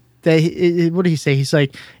that what did he say? He's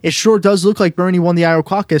like, it sure does look like Bernie won the Iowa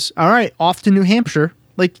caucus. All right, off to New Hampshire.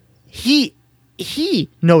 Like he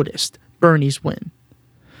noticed Bernie's win.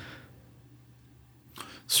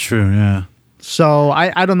 It's true, yeah. So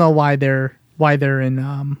I don't know why they're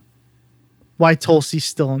in why Tulsi's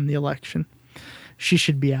still in the election. She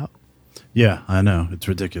should be out. Yeah, I know. It's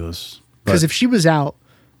ridiculous. Because if she was out,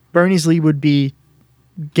 Bernie's lead would be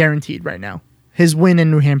guaranteed right now. His win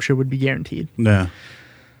in New Hampshire would be guaranteed. Yeah.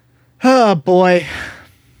 Oh, boy.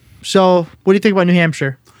 So, what do you think about New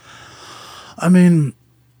Hampshire? I mean,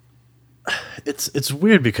 it's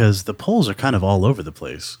weird because the polls are kind of all over the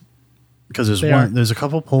place. because They are. there's a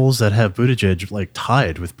couple polls that have Buttigieg like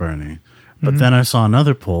tied with Bernie, Mm-hmm. but then I saw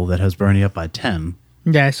another poll that has Bernie up by 10,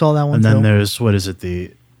 Yeah, I saw that one and too. then there's what is it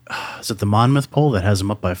the Monmouth poll that has him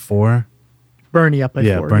up by 4? Bernie up by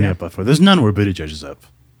 4. Bernie up by 4. There's none where Buttigieg is up.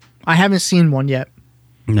 I haven't seen one yet.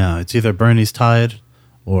 No, it's either Bernie's tied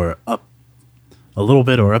or up a little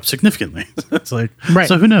bit or up significantly. It's like, Right.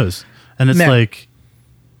 so who knows? And it's Yeah. like,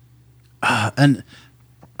 and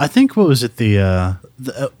I think what was it?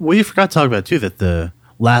 We forgot to talk about too that the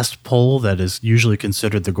last poll that is usually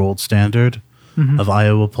considered the gold standard of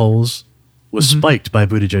Iowa polls was spiked by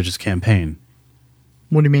Buttigieg's campaign.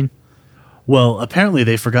 What do you mean? Well, apparently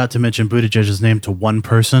they forgot to mention Buttigieg's name to one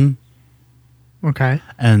person. Okay.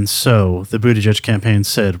 And so the Buttigieg campaign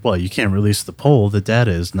said, well, you can't release the poll. The data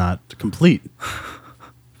is not complete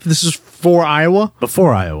This is for Iowa?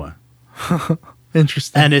 before Iowa.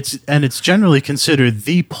 Interesting. And it's generally considered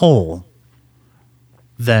the poll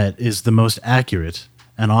that is the most accurate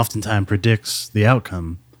and oftentimes predicts the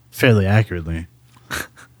outcome fairly accurately.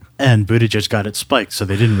 And Buttigieg got it spiked, so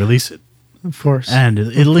they didn't release it. Of course. And it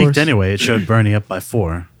Of leaked course. anyway. It showed Bernie up by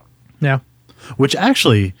 4. Yeah. Which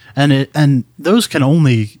actually, and those can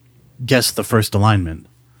only guess the first alignment.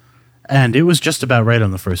 And it was just about right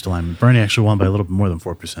on the first alignment. Bernie actually won by a little bit more than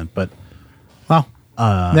 4%, but Wow.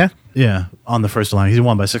 Yeah. yeah, on the first alignment, he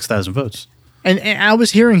won by 6,000 votes. And I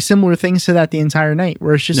was hearing similar things to that the entire night,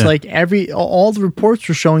 where it's just Yeah. like all the reports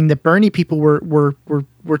were showing that Bernie people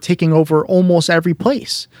were taking over almost every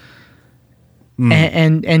place,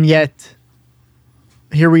 and yet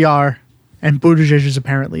here we are, and Buttigieg is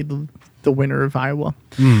apparently the winner of Iowa.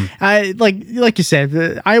 I like you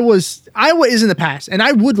said, Iowa is in the past, and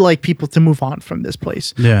I would like people to move on from this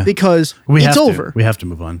place, Yeah. because We it's have over. We have to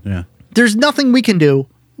move on. Yeah. There's nothing we can do.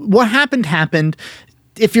 What happened.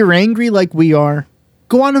 If you're angry like we are,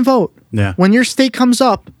 go on and vote. Yeah. When your state comes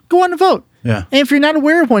up, go on and vote. Yeah. And if you're not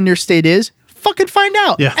aware of when your state is, fucking find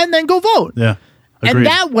out. Yeah. And then go vote. Yeah. And Agreed.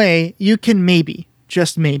 that way you can maybe,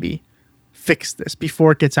 just maybe, fix this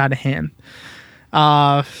before it gets out of hand.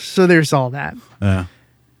 So there's all that. Yeah.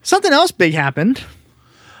 Something else big happened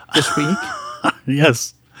this week.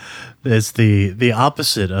 Yes. It's the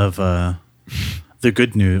opposite of the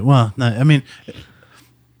good news. Well, no, I mean,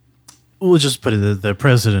 we'll just put it, the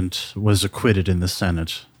president was acquitted in the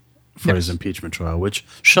Senate for his Yes. impeachment trial, which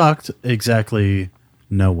shocked exactly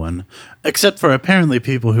no one, except for apparently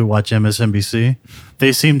people who watch MSNBC.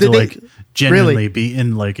 They seem to Did they- like genuinely really? be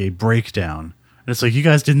in like a breakdown. And it's like, you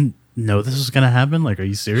guys didn't know this was going to happen? Like, are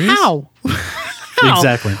you serious? How?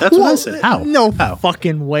 Exactly. That's what I said. How? No How?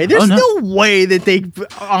 fucking way. There's no. no way that they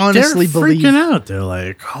honestly They're believe. freaking out. They're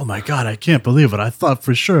like, "Oh my god, I can't believe it! I thought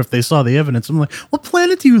for sure if they saw the evidence." I'm like, "What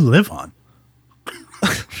planet do you live on?"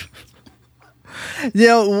 You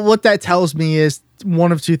know, what that tells me is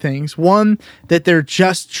one of two things. One, that they're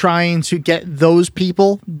just trying to get those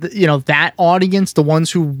people, that audience, the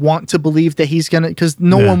ones who want to believe that he's going to, because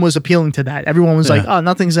no Yeah. one was appealing to that. Everyone was like, Yeah. oh,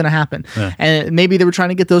 nothing's going to happen. Yeah. And maybe they were trying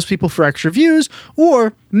to get those people for extra views,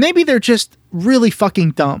 or maybe they're just really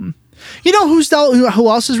fucking dumb. You know who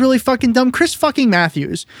else is really fucking dumb? Chris fucking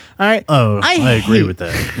Matthews. All right. Oh, I agree hate- with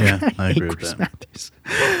that. Yeah, I hate agree with Chris that. Matthews.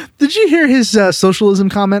 Did you hear his socialism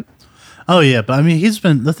comment? Oh yeah, but I mean,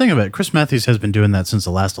 the thing about it, Chris Matthews has been doing that since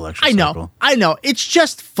the last election. I know. It's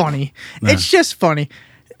just funny. It's just funny.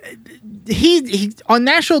 He on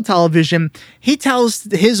national television, he tells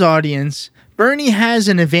his audience Bernie has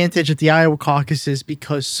an advantage at the Iowa caucuses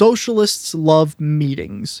because socialists love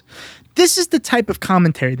meetings. This is the type of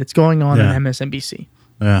commentary that's going on Yeah. on MSNBC.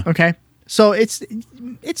 Yeah. Okay, so it's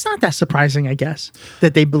not that surprising, I guess,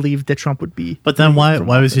 that they believed that Trump would be. But then why from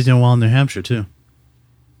was he office. doing well in New Hampshire too?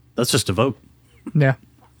 That's just a vote. Yeah.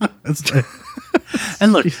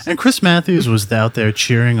 And look, and Chris Matthews was out there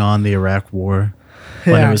cheering on the Iraq War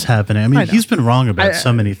when Yeah. it was happening. I mean, I know. he's been wrong about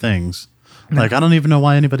so many things. Like, I don't even know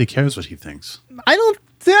why anybody cares what he thinks. I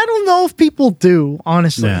don't know if people do,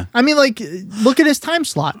 honestly. Yeah. I mean, like, look at his time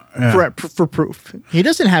slot for proof. He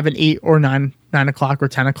doesn't have an 8 or 9 o'clock or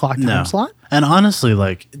 10 o'clock time slot. And honestly,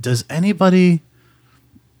 like, does anybody?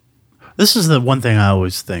 This is the one thing I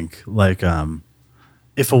always think. Like,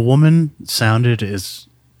 if a woman sounded as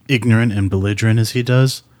ignorant and belligerent as he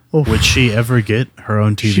does, Oof. would she ever get her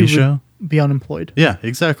own She TV would show? be unemployed. Yeah,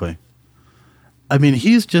 exactly. I mean,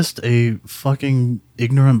 he's just a fucking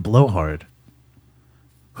ignorant blowhard.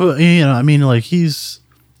 Who, I mean, like, he's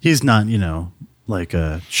not, like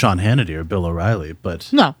Sean Hannity or Bill O'Reilly, but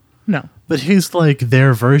No. he's like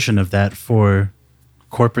their version of that for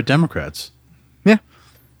corporate Democrats. Yeah.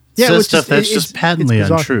 Yeah. Says which stuff is- that's it's- just patently it's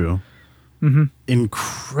bizarre. untrue.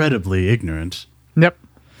 Incredibly ignorant. Yep.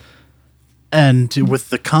 and with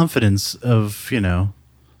the confidence of,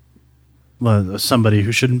 somebody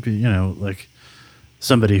who shouldn't be, like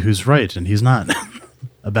somebody who's right and he's not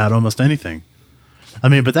about almost anything. I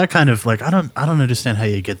mean, but that kind of like, I don't understand how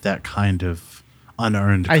you get that kind of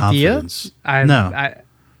unearned confidence. I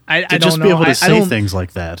to don't just know. be able to I say don't- things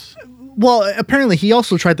like that. Well, apparently he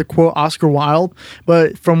also tried to quote Oscar Wilde,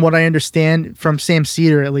 but from what I understand from Sam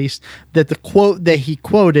Cedar, at least, that the quote that he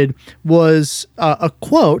quoted was a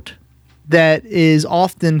quote that is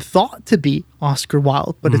often thought to be Oscar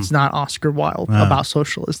Wilde, but it's not Oscar Wilde about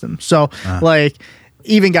socialism. So,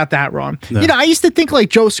 even got that wrong. Yeah. I used to think like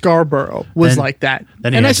Joe Scarborough was Then- like that,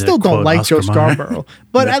 then he and I had to still don't quote like Oscar Joe Mayer. Scarborough,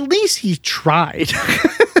 but at least he tried.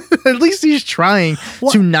 At least he's trying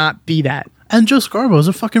to not be that. And Joe Scarborough's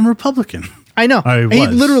a fucking Republican. I know. Or he He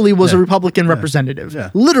was. literally was a Yeah. Republican representative. Yeah.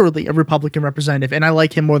 Literally a Republican representative. And I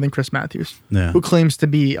like him more than Chris Matthews, Yeah. who claims to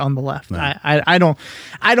be on the left. Yeah. I don't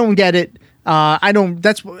get it. I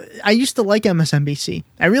used to like MSNBC.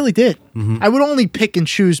 I really did. Mm-hmm. I would only pick and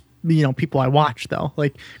choose, people I watched though.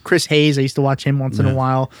 Like Chris Hayes, I used to watch him once in a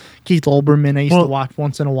while. Keith Olbermann, I used to watch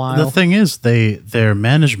once in a while. The thing is, their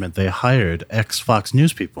management, they hired ex-Fox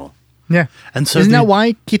News people. yeah. And so Isn't they- that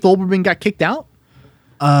why Keith Olbermann got kicked out?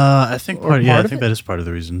 I think part I of think it? that is part of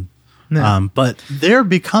the reason. Yeah. But they're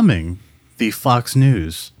becoming the Fox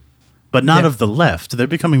News, but not Yeah. of the left. They're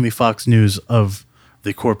becoming the Fox News of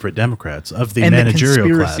the corporate Democrats, of the And the managerial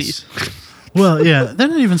conspiracies. class. Well, yeah, they're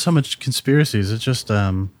not even so much conspiracies. It's just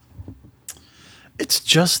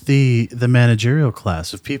the managerial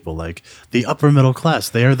class of people, like the upper middle class.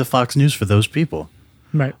 They are the Fox News for those people.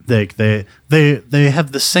 Right. They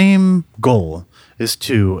have the same goal, is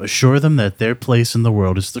to assure them that their place in the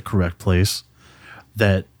world is the correct place,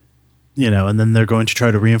 that and then they're going to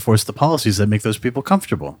try to reinforce the policies that make those people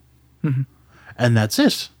comfortable. Mm-hmm. And that's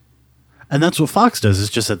it. And that's what Fox does, is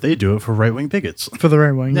just that they do it for right-wing bigots. For the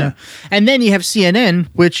right wing, yeah. And then you have CNN,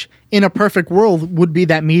 which in a perfect world would be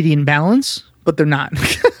that median balance, but they're not.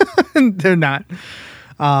 They're not.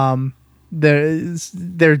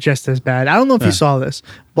 They're just as bad. I don't know if you saw this,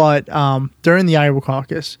 but during the Iowa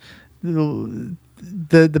caucus,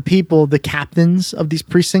 the people, the captains of these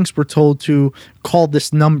precincts were told to call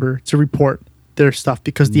this number to report their stuff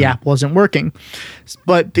because the app wasn't working.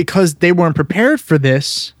 But because they weren't prepared for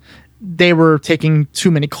this, they were taking too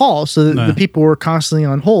many calls. So the people were constantly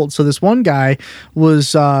on hold. So this one guy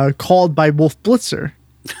was called by Wolf Blitzer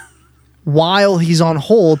while he's on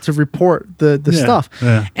hold to report the stuff.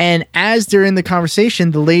 Yeah. And as they're in the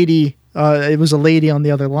conversation, the lady, it was a lady on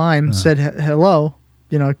the other line, said, hello,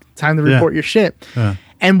 time to report your shit. Yeah.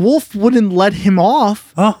 And Wolf wouldn't let him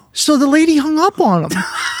off. Oh. So the lady hung up on him.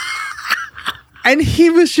 And he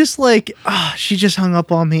was just like, she just hung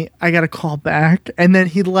up on me. I got to call back. And then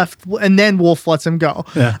he left. And then Wolf lets him go.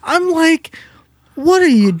 Yeah. I'm like, what are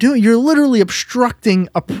you doing? You're literally obstructing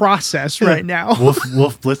a process right now. Wolf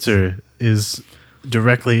Blitzer is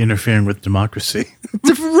directly interfering with democracy.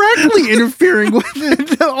 Directly interfering with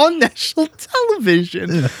it on national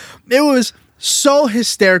television. Yeah. It was so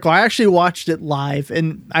hysterical. I actually watched it live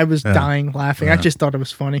and I was dying laughing. I just thought it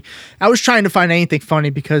was funny. I was trying to find anything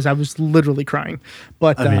funny because I was literally crying.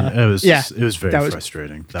 But I mean, it was very that was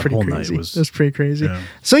frustrating. That pretty whole crazy. night was. It was pretty crazy. Yeah.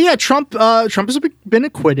 So yeah, Trump has been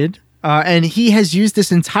acquitted, and he has used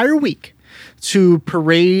this entire week to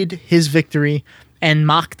parade his victory and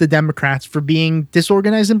mock the Democrats for being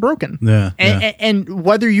disorganized and broken. Yeah, And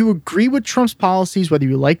whether you agree with Trump's policies, whether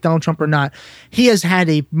you like Donald Trump or not, he has had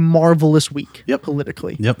a marvelous week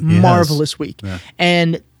politically. Yep, he has. Marvelous week. Yeah.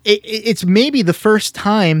 And it's maybe the first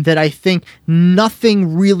time that I think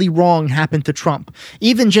nothing really wrong happened to Trump.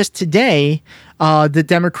 Even just today, the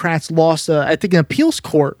Democrats lost, I think, an appeals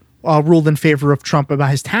court ruled in favor of Trump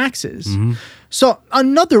about his taxes. Mm-hmm. So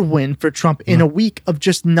another win for Trump in a week of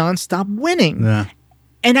just nonstop winning. Yeah.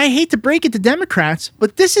 And I hate to break it to Democrats,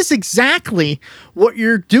 but this is exactly what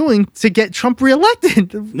you're doing to get Trump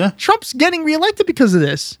reelected. Yeah. Trump's getting reelected because of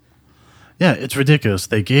this. Yeah, it's ridiculous.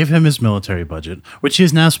 They gave him his military budget, which he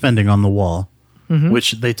is now spending on the wall,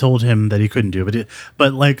 which they told him that he couldn't do.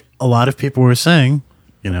 But like a lot of people were saying,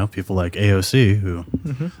 people like AOC, who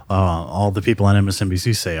all the people on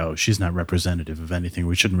MSNBC say, oh, she's not representative of anything.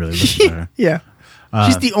 We shouldn't really listen to her. Yeah.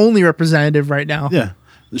 She's the only representative right now. Yeah.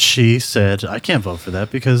 She said, I can't vote for that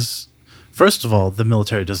because, first of all, the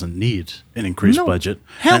military doesn't need an increased budget.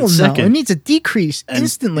 Hell and no. second, It needs a decrease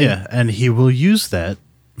instantly. Yeah, and he will use that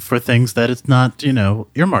for things that it's not,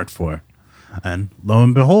 earmarked for. And lo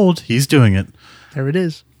and behold, he's doing it. There it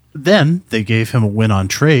is. Then they gave him a win on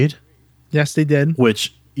trade, Yes, they did.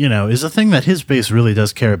 which, is a thing that his base really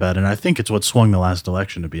does care about. And I think it's what swung the last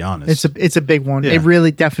election, to be honest. It's a big one. Yeah. It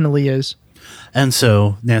really definitely is. And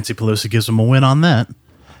so Nancy Pelosi gives him a win on that.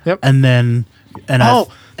 Yep. And then, the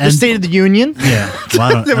State of the Union. Yeah.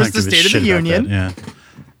 Well, There I was don't the give a State of the shit about Union. that, yeah.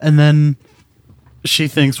 And then she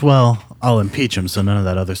thinks, well, I'll impeach him, so none of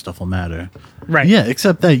that other stuff will matter. Right. Yeah,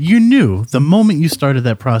 except that you knew the moment you started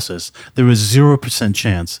that process, there was 0%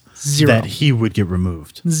 chance Zero. that he would get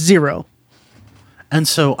removed. Zero. And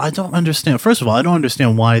so I don't understand. First of all, I don't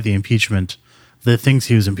understand why the impeachment, the things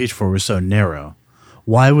he was impeached for, were so narrow.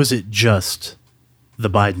 Why was it just the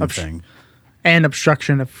Biden thing? And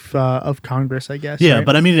obstruction of Congress, I guess. Yeah, right?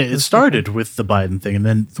 but I mean, it started with the Biden thing, and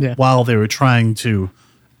then while they were trying to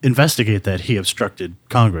investigate that, he obstructed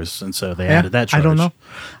Congress, and so they added that charge. I don't know.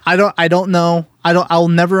 I don't know. I'll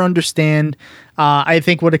never understand. I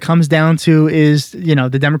think what it comes down to is,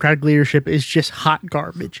 the Democratic leadership is just hot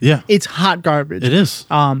garbage. Yeah. It's hot garbage. It is.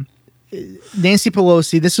 Nancy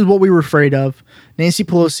Pelosi, this is what we were afraid of. Nancy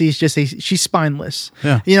Pelosi is she's spineless.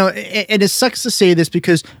 Yeah. And it sucks to say this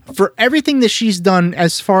because for everything that she's done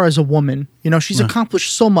as far as a woman, she's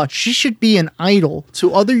accomplished so much. She should be an idol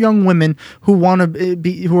to other young women who want to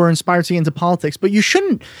who are inspired to get into politics. But you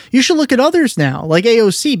shouldn't. You should look at others now, like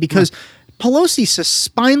AOC, because Pelosi's a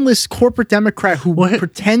spineless corporate Democrat who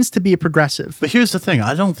pretends to be a progressive. But here's the thing.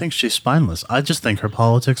 I don't think she's spineless. I just think her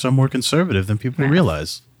politics are more conservative than people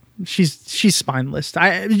realize. She's spineless.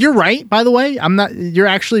 You're right, by the way. You're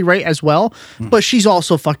actually right as well. But she's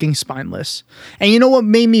also fucking spineless. And you know what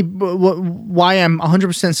made me why I'm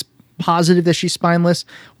 100% positive that she's spineless?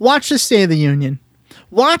 Watch the State of the Union.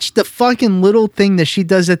 Watch the fucking little thing that she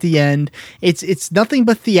does at the end. It's nothing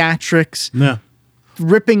but theatrics. Yeah.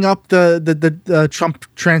 Ripping up the Trump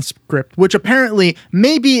transcript, which apparently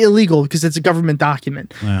may be illegal because it's a government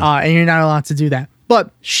document, and you're not allowed to do that. But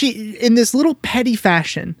she, in this little petty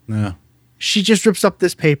fashion, she just rips up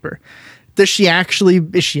this paper. Is she actually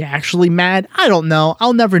mad? I don't know.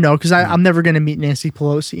 I'll never know because I'm never going to meet Nancy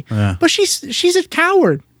Pelosi. Yeah. But she's a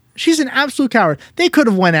coward. She's an absolute coward. They could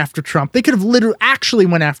have went after Trump. They could have literally actually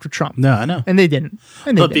went after Trump. No, I know. And they didn't.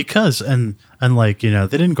 Because they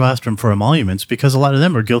didn't go after him for emoluments because a lot of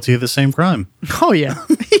them are guilty of the same crime. Oh, yeah.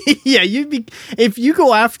 Yeah, if you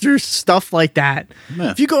go after stuff like that,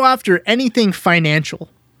 if you go after anything financial,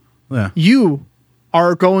 you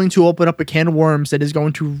are going to open up a can of worms that is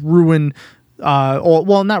going to ruin,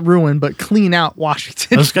 not ruin, but clean out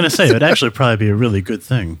Washington. I was going to say, it would actually probably be a really good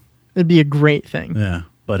thing. It'd be a great thing. Yeah.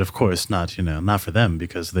 But of course not, not for them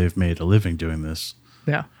because they've made a living doing this.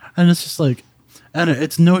 Yeah. And it's just like, and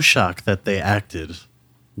it's no shock that they acted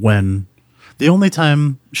when the only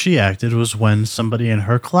time she acted was when somebody in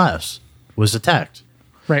her class was attacked.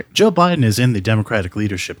 Right. Joe Biden is in the Democratic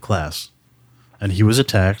leadership class and he was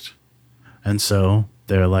attacked. And so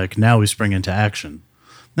they're like, now we spring into action.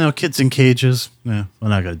 Now, kids in cages, we're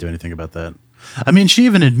not going to do anything about that. I mean, she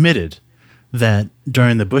even admitted that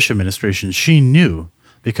during the Bush administration, she knew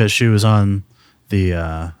because she was on the,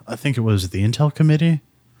 I think it was the Intel Committee.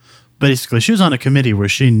 Basically, she was on a committee where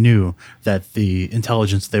she knew that the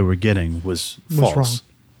intelligence they were getting was false. Wrong.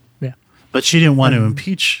 Yeah. But she didn't want to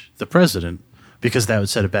impeach the president because that would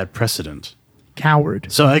set a bad precedent.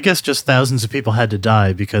 Coward. So I guess just thousands of people had to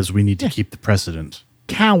die because we need to keep the precedent.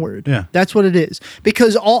 Coward. Yeah. That's what it is.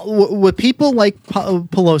 Because with people like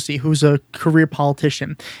Pelosi, who's a career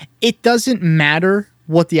politician, it doesn't matter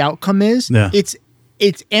what the outcome is. Yeah. It's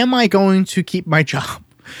am I going to keep my job?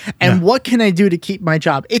 And what can I do to keep my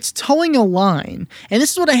job? It's towing a line. And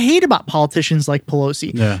this is what I hate about politicians like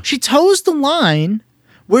Pelosi. Yeah. She tows the line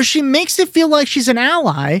where she makes it feel like she's an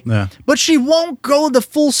ally, but she won't go the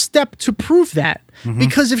full step to prove that. Mm-hmm.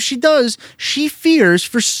 Because if she does, she fears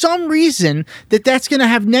for some reason that that's going to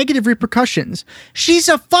have negative repercussions. She's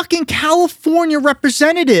a fucking California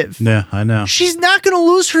representative. Yeah, I know. She's not going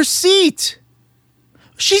to lose her seat.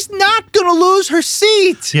 She's not going to lose her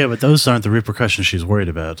seat. Yeah, but those aren't the repercussions she's worried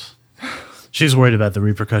about. She's worried about the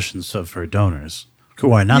repercussions of her donors,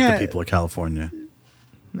 who are not the people of California.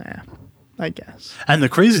 Nah, I guess. And the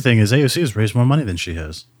crazy thing is AOC has raised more money than she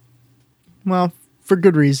has. Well, for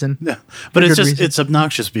good reason. Yeah, but it's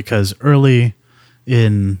obnoxious because early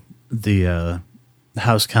in the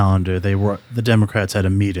House calendar, the Democrats had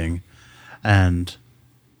a meeting, and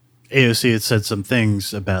AOC had said some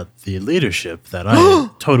things about the leadership that I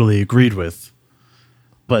totally agreed with,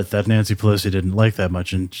 but that Nancy Pelosi didn't like that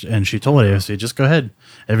much. And she told AOC, just go ahead.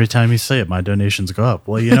 Every time you say it, my donations go up.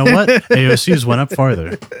 Well, you know what? AOC's went up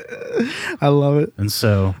farther. I love it. And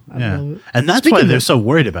so, and that's why they're so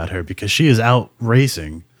worried about her, because she is out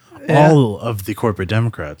racing all of the corporate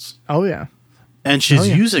Democrats. Oh, yeah. And she's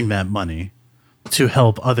using that money to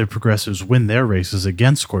help other progressives win their races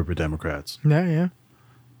against corporate Democrats. Yeah, yeah.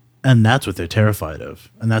 And that's what they're terrified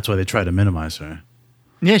of. And that's why they try to minimize her.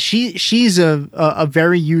 Yeah, she's a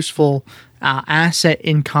very useful asset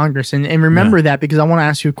in Congress. And remember that, because I want to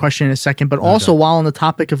ask you a question in a second. But also, while on the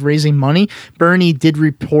topic of raising money, Bernie did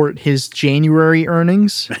report his January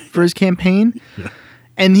earnings for his campaign.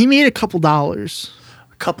 And he made a couple dollars.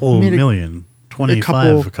 A couple million.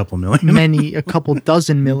 25, a couple million. A couple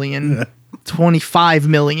dozen million. 25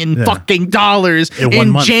 million fucking dollars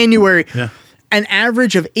in January. Yeah. An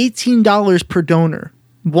average of $18 per donor.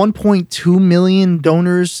 1.2 million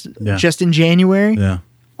donors just in January. Yeah.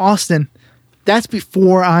 Austin, that's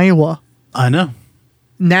before Iowa. I know.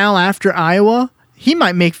 Now after Iowa, he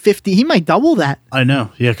might make 50. He might double that. I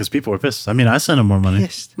know. Yeah, because people were pissed. I mean, I sent him more money.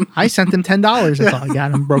 Pissed. I sent him $10. That's all I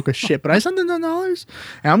got. I'm broke as shit. But I sent him $10.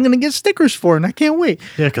 And I'm going to get stickers for it. And I can't wait.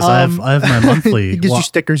 Yeah, because I have my monthly. He gives you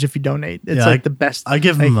stickers if you donate. It's like the best. I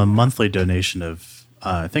give him a monthly donation of,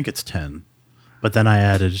 I think it's 10. But then I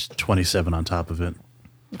added 27 on top of it.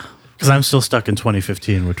 Because I'm still stuck in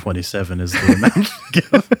 2015 where 27 is the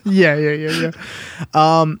amount. Yeah.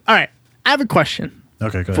 All right. I have a question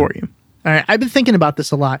for you. All right. I've been thinking about this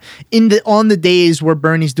a lot. On the days where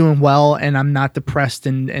Bernie's doing well and I'm not depressed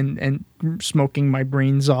and smoking my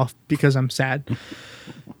brains off because I'm sad.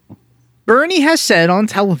 Bernie has said on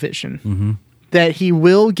television that he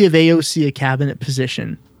will give AOC a cabinet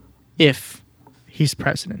position if he's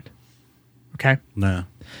president. Okay? No.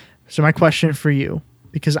 So my question for you,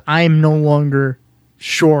 because I am no longer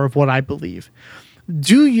sure of what I believe.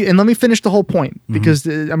 Do you, and let me finish the whole point, because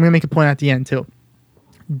I'm going to make a point at the end too.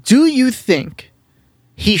 Do you think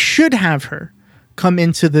he should have her come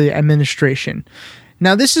into the administration?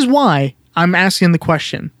 Now, this is why I'm asking the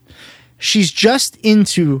question. She's just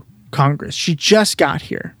into Congress. She just got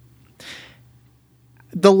here.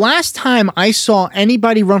 The last time I saw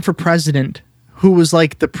anybody run for president who was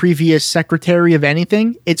like the previous secretary of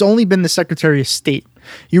anything, it's only been the Secretary of State.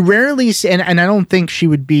 You rarely see, and I don't think she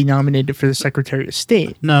would be nominated for the Secretary of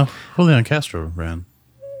State. No, Julian Castro ran.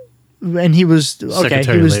 And he was,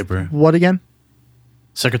 Secretary of Labor. What again?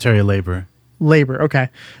 Secretary of Labor. Labor, okay.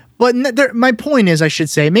 But my point is, I should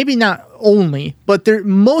say, maybe not only, but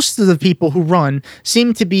most of the people who run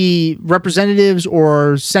seem to be representatives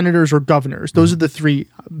or senators or governors. Those are the three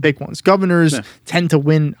big ones. Governors tend to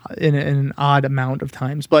win in an odd amount of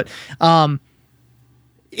times, but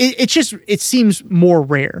it seems more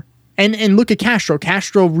rare. And look at Castro.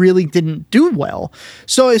 Castro really didn't do well.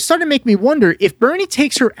 So it started to make me wonder, if Bernie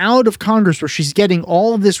takes her out of Congress where she's getting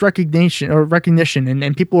all of this recognition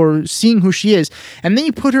and people are seeing who she is, and then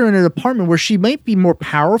you put her in a department where she might be more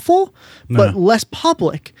powerful but less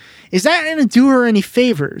public, is that going to do her any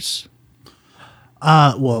favors?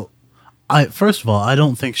 Well, first of all, I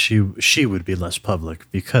don't think she would be less public,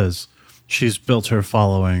 because she's built her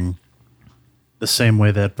following the same way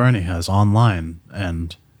that Bernie has, online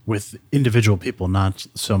and with individual people, not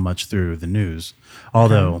so much through the news,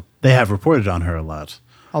 although they have reported on her a lot.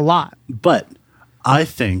 But I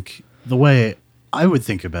think the way I would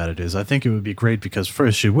think about it is, I think it would be great because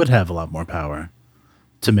first, she would have a lot more power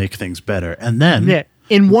to make things better. And then...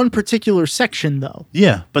 in one particular section, though.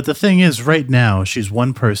 Yeah, but the thing is, right now, she's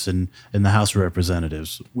one person in the House of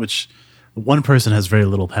Representatives, which one person has very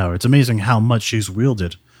little power. It's amazing how much she's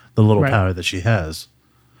wielded the little power that she has.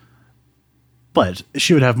 But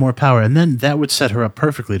she would have more power, and then that would set her up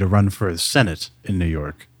perfectly to run for the Senate in New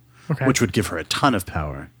York, which would give her a ton of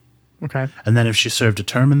power. Okay. And then if she served a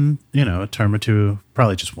term a term or two,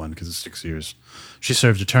 probably just one because it's 6 years, she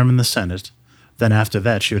served a term in the Senate, then after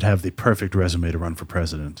that she would have the perfect resume to run for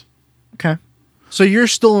president. Okay. So you're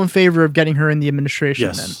still in favor of getting her in the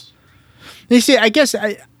administration then? You see, I guess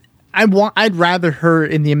I'd rather her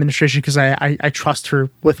in the administration because I trust her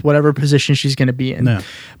with whatever position she's going to be in. No.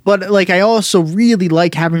 But I also really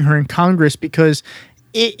like having her in Congress, because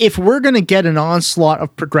if we're going to get an onslaught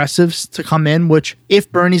of progressives to come in, which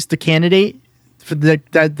if Bernie's the candidate for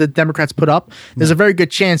that the Democrats put up, there's a very good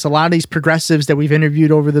chance a lot of these progressives that we've interviewed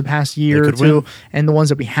over the past year or two, and the ones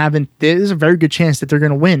that we haven't, there's a very good chance that they're going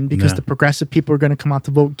to win, because the progressive people are going to come out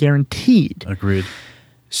to vote guaranteed. Agreed.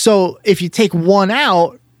 So if you take one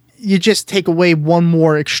out, you just take away one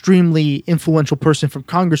more extremely influential person from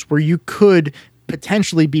Congress, where you could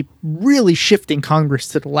potentially be really shifting Congress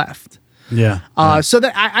to the left. So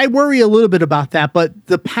that I worry a little bit about that, but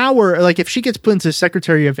the power, if she gets put into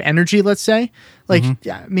Secretary of Energy, let's say,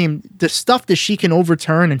 I mean, the stuff that she can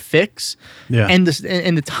overturn and fix, and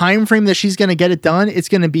the time frame that she's going to get it done, it's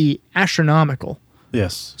going to be astronomical.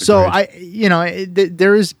 Yes. So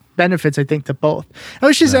there is benefits, I think, to both. I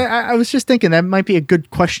was just thinking that might be a good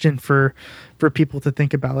question for people to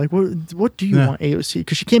think about. What do you want AOC?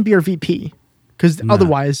 Because she can't be our VP. Because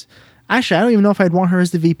otherwise, actually, I don't even know if I'd want her as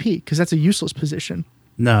the VP because that's a useless position.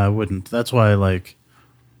 No, I wouldn't. That's why, like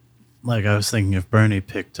I was thinking if Bernie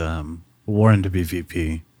picked Warren to be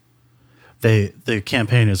VP, the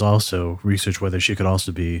campaign is also researched whether she could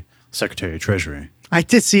also be Secretary of Treasury. I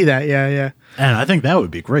did see that. Yeah. And I think that would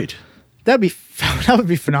be great. That would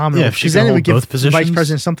be phenomenal. Yeah, if she because could then it hold would give both the vice positions.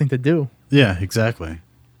 president something to do. Yeah, exactly.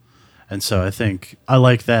 And so I think I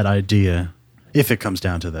like that idea if it comes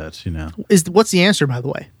down to that, you know. What's the answer, by the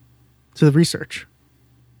way, to the research?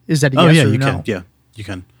 Is that a Oh, yes yeah, or you no? can. Yeah, you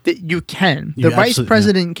can. That you can. You The vice absolutely-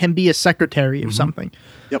 president can be a secretary of something.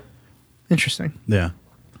 Yep. Interesting. Yeah.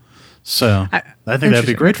 So I think that'd be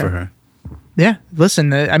interesting, great for okay. her. Yeah.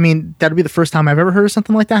 Listen, I mean, that'll be the first time I've ever heard of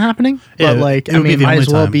something like that happening. Yeah, But like, it I would be mean, the might only as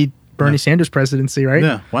well time. be Bernie Yeah. Sanders' presidency, right?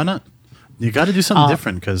 Yeah, why not? You got to do something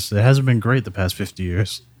different because it hasn't been great the past 50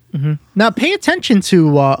 years. Now, pay attention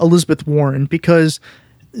to Elizabeth Warren because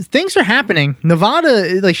things are happening.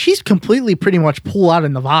 Nevada, like she's completely pretty much pulled out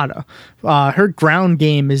of Nevada. Her ground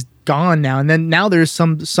game is gone now, and then now there's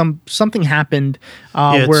something happened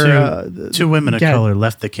Yeah, where two women of yeah. color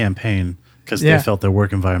left the campaign because Yeah. they felt their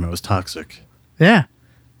work environment was toxic. yeah,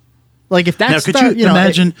 like if that's Now, could you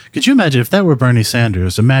imagine? Could you imagine if that were Bernie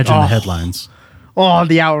Sanders? Imagine the headlines. Oh,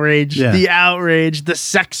 the outrage, Yeah. the outrage, the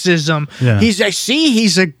sexism. Yeah.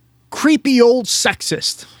 He's a creepy old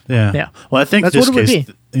sexist. Yeah. Yeah. Well, I think That's this what it would case,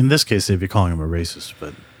 be. in this case, they'd be calling him a racist,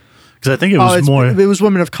 but because I think it Oh, was more. it was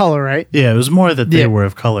women of color, right? Yeah, it was more that they Yeah. were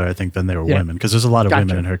of color, I think, than they were Yeah. women. Because there's a lot of Gotcha.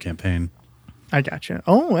 women in her campaign. I gotcha.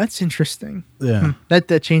 Oh, that's interesting. Yeah. That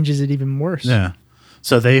changes it even worse. Yeah.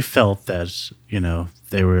 So they felt that, you know,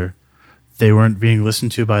 they weren't being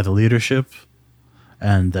listened to by the leadership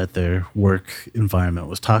and that their work environment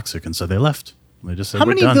was toxic. And so they left. They just said, How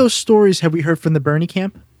we're many done. of those stories have we heard from the Bernie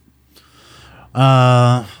camp?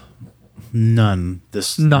 None. None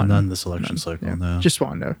this election cycle. Yeah. No. Just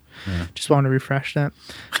wanted to refresh that.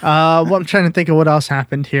 Well, I'm trying to think of what else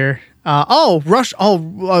happened here. Rush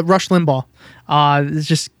Limbaugh. It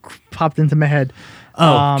just popped into my head.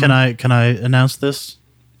 can I announce this?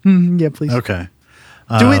 Yeah, please. Okay.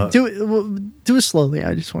 Do it slowly.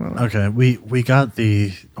 I just want to. Okay. We got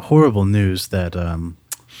the horrible news that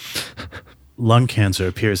lung cancer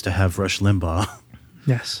appears to have Rush Limbaugh.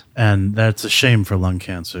 Yes. And that's a shame for lung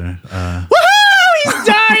cancer. Woohoo! He's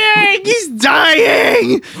dying! He's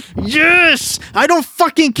dying! Yes! I don't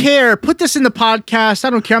fucking care. Put this in the podcast. I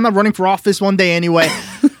don't care. I'm not running for office one day anyway.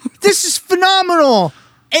 This is phenomenal.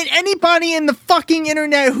 And anybody in the fucking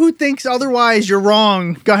internet who thinks otherwise, you're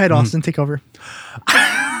wrong. Go ahead, Austin. Take over.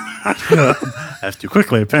 I have to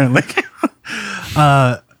quickly, apparently.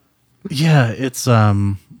 Yeah, it's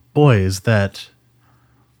boys that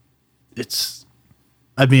it's.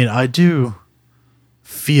 I mean, I do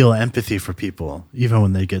feel empathy for people even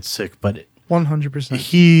when they get sick, but 100%.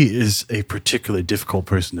 he is a particularly difficult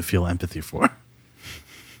person to feel empathy for.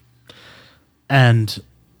 And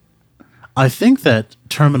I think that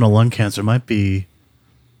terminal lung cancer might be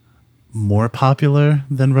more popular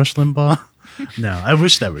than Rush Limbaugh. No, I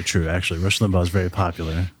wish that were true, actually. Rush Limbaugh is very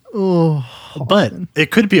popular. Oh, But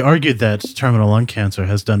it could be argued that terminal lung cancer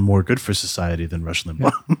has done more good for society than Rush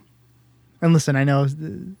Limbaugh. and listen, I know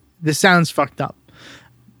this sounds fucked up.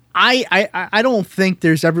 I don't think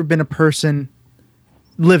there's ever been a person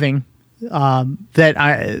living that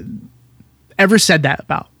I ever said that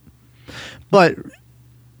about. But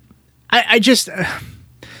I just,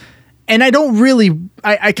 and I don't really,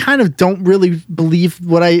 I kind of don't really believe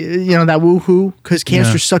what that woohoo, because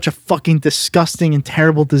cancer is such a fucking disgusting and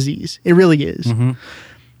terrible disease. It really is. Mm-hmm.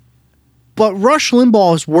 But Rush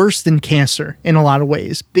Limbaugh is worse than cancer in a lot of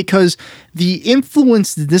ways because the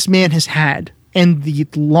influence that this man has had and the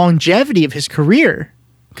longevity of his career,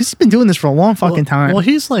 because he's been doing this for a long fucking time. Well,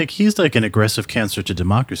 he's like an aggressive cancer to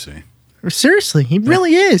democracy. Seriously, he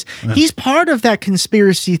really is. He's part of that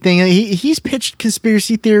conspiracy thing. He's pitched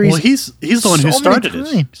conspiracy theories. Well, he's the one who so started many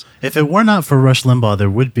it. times. If it were not for Rush Limbaugh,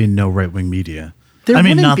 there would be no right wing media. There I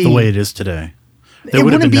mean, wouldn't not the be. way it is today. There It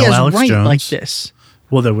would have wouldn't been be no as Alex right Jones. like this.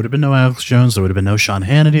 Well, there would have been no Alex Jones. There would have been no Sean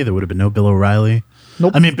Hannity. There would have been no Bill O'Reilly.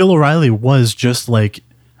 Nope. I mean, Bill O'Reilly was just like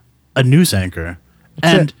a news anchor.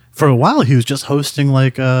 And it. for a while, he was just hosting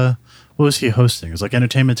like, what was he hosting? It was like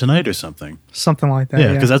Entertainment Tonight or something. Something like that.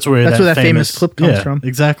 Yeah, because that's where that famous clip comes yeah, from.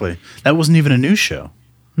 Exactly. That wasn't even a news show.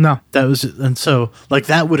 No. That was, and so like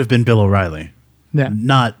that would have been Bill O'Reilly, Yeah.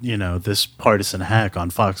 not this partisan hack on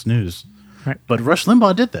Fox News. Right. But Rush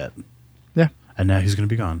Limbaugh did that, Yeah. and now he's going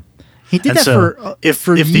to be gone. He did And that so if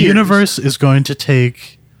for the years. universe is going to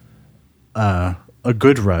take a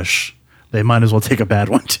good Rush, they might as well take a bad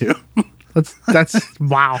one too. That's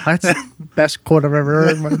wow. That's the best quote I've ever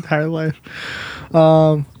heard in my entire life.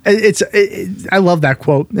 I love that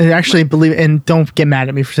quote. I actually believe, and don't get mad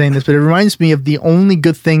at me for saying this, but it reminds me of the only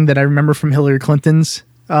good thing that I remember from Hillary Clinton's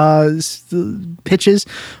pitches.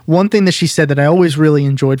 One thing that she said that I always really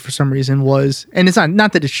enjoyed for some reason was, and it's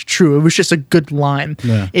not that it's true, it was just a good line.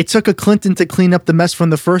 Yeah. It took a Clinton to clean up the mess from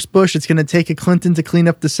the first Bush. It's going to take a Clinton to clean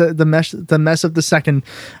up the mess of the second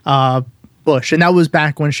Bush, and that was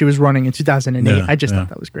back when she was running in 2008. Yeah, I just thought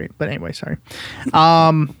that was great. But anyway, sorry.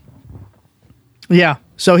 Yeah,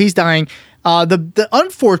 so he's dying. The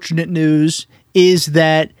unfortunate news is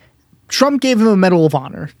that Trump gave him a Medal of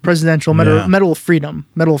Honor, presidential Medal, Yeah. Medal of Freedom,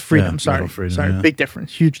 Medal of Freedom. Yeah, sorry, Medal of Freedom, sorry, yeah. big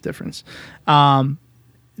difference, huge difference.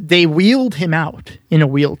 They wheeled him out in a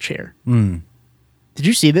wheelchair. Did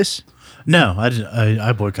you see this? No, I didn't.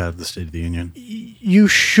 I boycotted the State of the Union. You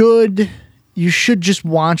should just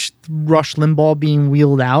watch Rush Limbaugh being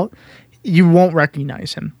wheeled out. You won't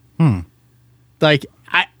recognize him. Like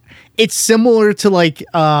it's similar to like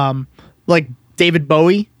David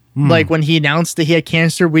Bowie. Like when he announced that he had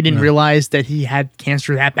cancer, we didn't realize that he had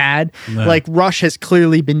cancer that bad. Yeah. Like Rush has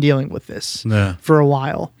clearly been dealing with this Yeah. for a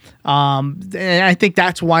while. And I think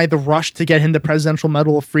that's why the rush to get him the Presidential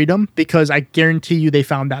Medal of Freedom, because I guarantee you they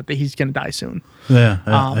found out that he's going to die soon. Yeah,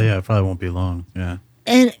 it probably won't be long. Yeah.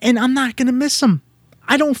 And I'm not gonna miss him.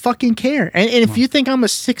 I don't fucking care. And if you think I'm a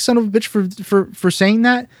sick son of a bitch for saying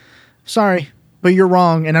that, sorry, but you're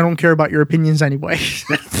wrong, and I don't care about your opinions anyway.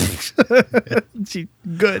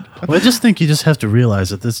 Good. Well, I just think you just have to realize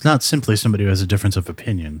that it's not simply somebody who has a difference of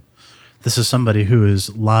opinion. This is somebody who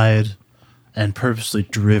has lied and purposely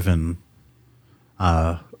driven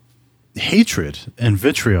hatred and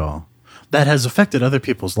vitriol that has affected other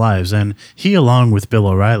people's lives. And he, along with Bill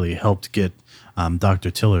O'Reilly, helped get Dr.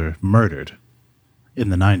 Tiller murdered in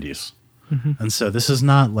the 90s. And so this is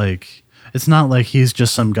not like, it's not like he's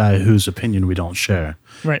just some guy whose opinion we don't share.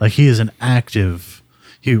 Right. Like he is an active,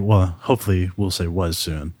 hopefully we'll say was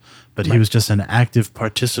soon, but he was just an active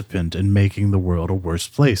participant in making the world a worse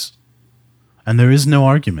place. And there is no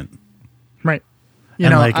argument. Right. You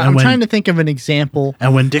And know, like- and I'm when- trying to think of an example.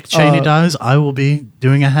 And when Dick Cheney dies, I will be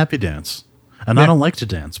doing a happy dance. And I don't like to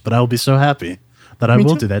dance, but I will be so happy that I Me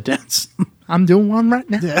will too. do that dance. I'm doing one right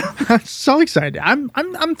now. I'm so excited.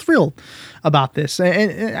 I'm thrilled about this.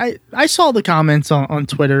 And I saw the comments on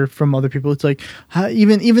Twitter from other people. It's like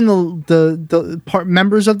even the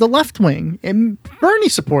members of the left wing and Bernie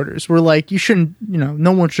supporters were like, you shouldn't,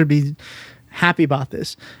 no one should be happy about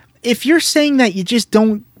this. If you're saying that, you just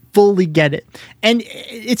don't fully get it. And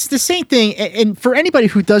it's the same thing. And for anybody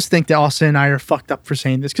who does think that Austin and I are fucked up for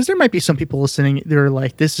saying this, because there might be some people listening that are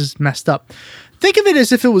like, this is messed up. Think of it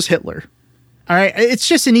as if it was Hitler. All right. It's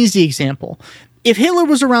just an easy example. If Hitler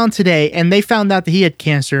was around today and they found out that he had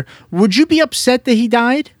cancer, would you be upset that he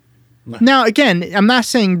died? No. Now, again, I'm not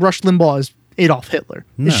saying Rush Limbaugh is Adolf Hitler.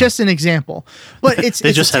 No. It's just an example. But They it's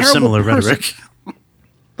just a have terrible similar person. rhetoric.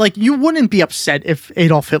 Like, you wouldn't be upset if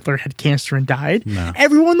Adolf Hitler had cancer and died. No.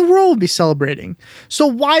 Everyone in the world would be celebrating. So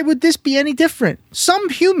why would this be any different? Some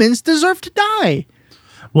humans deserve to die.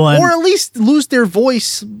 Well, and, Or at least lose their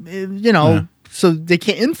voice, so they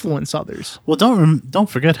can't influence others. well, don't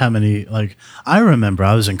forget how many, like, I remember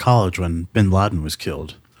I was in college when bin Laden was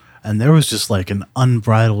killed, and there was just like an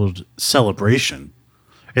unbridled celebration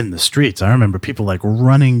in the streets. I remember people like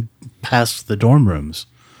running past the dorm rooms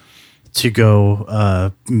to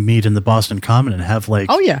go meet in the Boston Common and have like,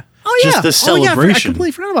 Oh, yeah. just the I celebration.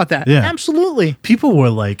 completely forgot about that. Yeah. Absolutely. People were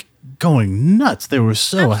like going nuts. They were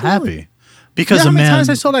so Absolutely. happy because You know how a many man. times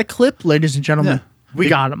I saw that clip, ladies and gentlemen? Yeah. We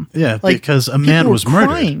got him. Yeah, because a man people was were murdered.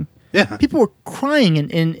 Crying. Yeah. People were crying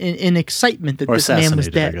in excitement that or this man was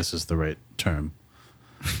assassinated, dead. I guess is the right term.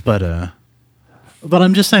 But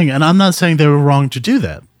I'm just saying, and I'm not saying they were wrong to do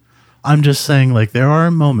that. I'm just saying, like, there are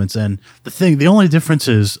moments, and the only difference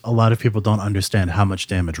is a lot of people don't understand how much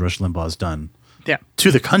damage Rush Limbaugh's done Yeah. to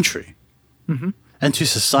the country Mm-hmm. and to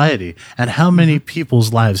society, and how many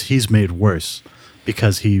people's lives he's made worse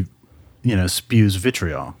because he, spews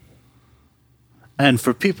vitriol. And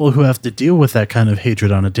for people who have to deal with that kind of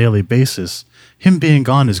hatred on a daily basis, him being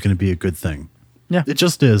gone is going to be a good thing. Yeah. It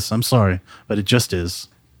just is. I'm sorry, but it just is.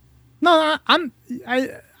 No, I'm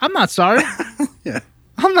not sorry. Yeah.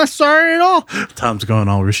 I'm not sorry at all. Tom's going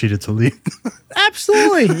all Rashida Tlaib.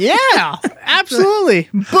 Absolutely. Yeah. Absolutely.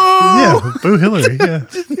 Boo. Yeah, boo Hillary. Yeah.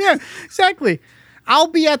 Yeah, exactly. I'll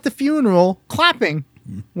be at the funeral clapping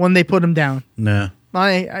when they put him down. Nah.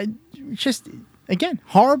 I just, again,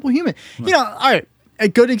 horrible human. All right, a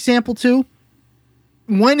good example too.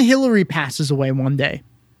 When Hillary passes away one day,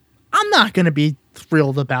 I'm not going to be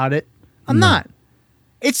thrilled about it. I'm not.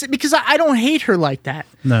 It's because I don't hate her like that.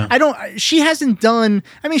 No. I don't. She hasn't done.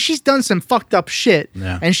 I mean, she's done some fucked up shit,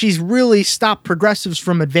 Yeah. and she's really stopped progressives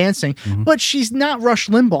from advancing. But she's not Rush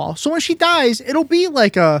Limbaugh. So when she dies, it'll be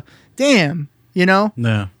like a damn,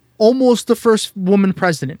 No. almost the first woman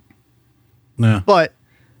president. No. But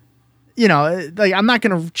like I'm not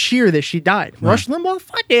gonna cheer that she died. Rush Limbaugh,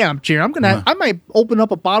 fuck yeah, I'm cheering. I might open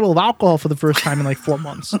up a bottle of alcohol for the first time in like 4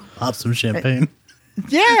 months. Pop some champagne.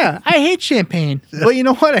 Yeah, I hate champagne, but you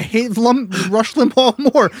know what? I hate Rush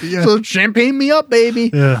Limbaugh more. Yeah. So champagne me up,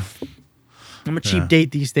 baby. Yeah. I'm a cheap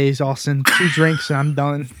date these days, Austin. 2 drinks and I'm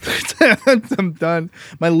done. I'm done.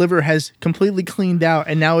 My liver has completely cleaned out,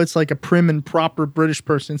 and now it's like a prim and proper British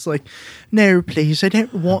person. It's like, no, please, I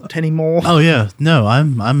don't want any more. Oh yeah. No,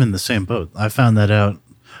 I'm in the same boat. I found that out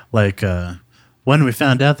like when we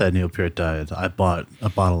found out that Neil Peart died, I bought a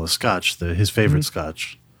bottle of scotch, his favorite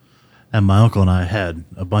scotch. And my uncle and I had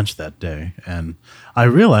a bunch that day, and I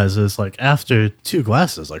realized it's like after 2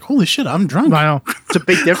 glasses, like holy shit, I'm drunk. I know, it's a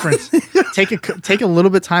big difference. Take a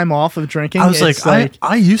little bit time off of drinking. I was It's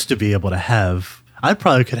I used to be able to have. I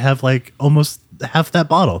probably could have like almost half that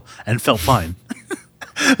bottle and felt fine.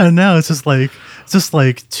 And now it's just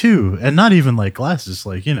like 2, and not even like glasses,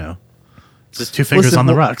 like just 2 fingers Listen, on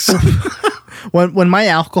the rocks. when my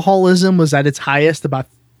alcoholism was at its highest about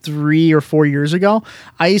 3 or 4 years ago,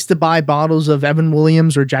 I used to buy bottles of Evan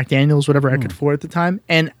Williams or Jack Daniels, whatever I could afford at the time,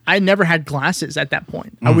 and I never had glasses at that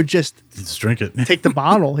point. I would just drink it. take the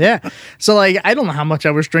bottle. Yeah. So like I don't know how much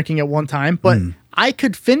I was drinking at one time, but I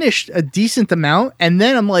could finish a decent amount, and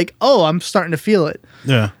then I'm like, oh, I'm starting to feel it.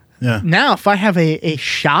 Yeah. Yeah. Now, if I have a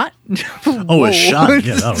shot, Oh, a shot.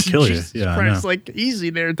 Yeah, that'll kill you. Jesus Yeah, I Christ, know. like easy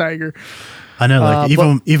there, Tiger. I know. Like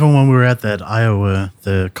but- even when we were at that Iowa,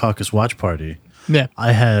 the caucus watch party, Yeah.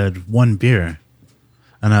 I had 1 beer,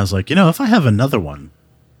 and I was like, if I have another one,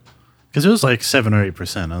 because it was like 7 or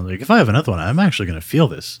 8%. I was like, if I have another one, I'm actually going to feel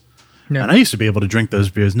this. Yeah. And I used to be able to drink those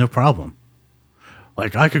beers no problem.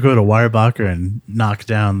 Like I could go to Weyerbacher and knock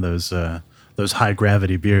down those high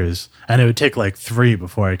gravity beers, and it would take like 3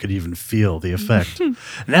 before I could even feel the effect.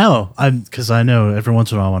 Now because I know every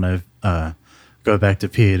once in a while when I go back to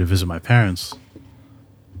PA to visit my parents,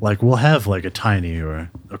 like we'll have like a tiny or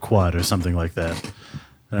a quad or something like that,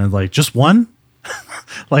 and I'm like, just one.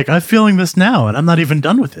 Like I'm feeling this now, and I'm not even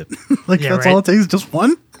done with it. Like Yeah, that's right. all it takes, just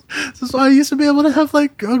one. This is why I used to be able to have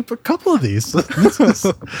like a couple of these. This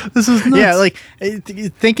is nuts. Yeah, like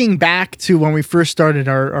thinking back to when we first started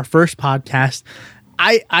our first podcast,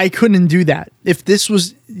 I couldn't do that. If this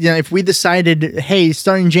was, if we decided, hey,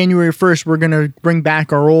 starting January 1st, we're going to bring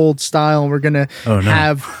back our old style, we're going to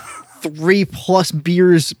have 3+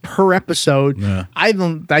 beers per episode. Yeah.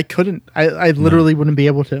 I couldn't. I literally wouldn't be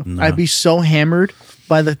able to. I'd be so hammered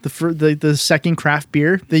by the second craft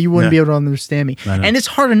beer that you wouldn't be able to understand me. And it's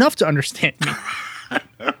hard enough to understand me.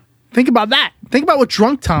 Think about that. Think about what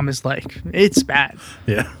Drunk Tom is like. It's bad.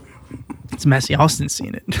 Yeah. It's messy. Austin's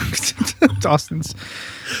seen it. Austin's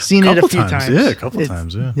seen it a few times. Yeah, a couple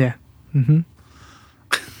times. Yeah. Yeah.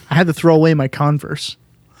 I had to throw away my Converse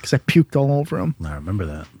because I puked all over them. I remember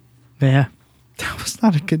that. Yeah. That was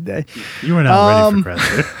not a good day. You were not ready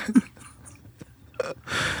for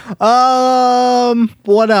crap.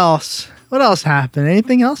 What else? What else happened?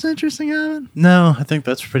 Anything else interesting happen? No, I think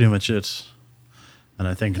that's pretty much it. And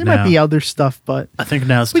I think There now might be other stuff, but I think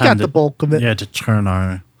now it's we time got the bulk of it. Yeah, to turn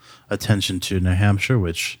our attention to New Hampshire,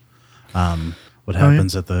 which what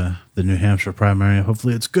happens at the New Hampshire primary.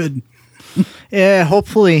 Hopefully it's good. Yeah,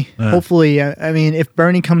 hopefully. Hopefully. I mean, if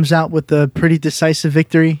Bernie comes out with a pretty decisive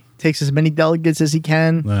victory, takes as many delegates as he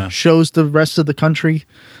can, shows the rest of the country,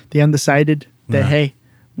 the undecided, that, hey,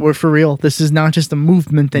 we're for real. This is not just a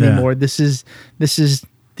movement anymore. This is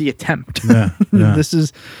the attempt.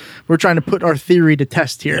 We're trying to put our theory to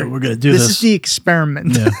test here. Yeah, we're going to do this. This is the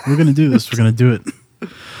experiment. Yeah, we're going to do this. We're going to do it.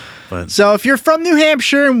 But So if you're from New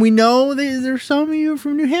Hampshire, and we know there's some of you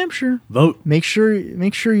from New Hampshire, vote. make sure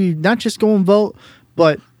you not just go and vote,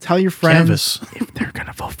 but tell your friends Canvas. if they're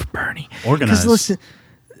gonna vote for Bernie. Organize. Because listen,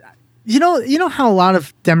 you know how a lot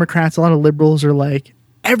of Democrats, a lot of liberals are like,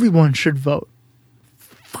 everyone should vote.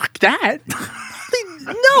 Fuck that.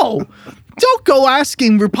 No, don't go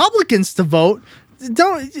asking Republicans to vote.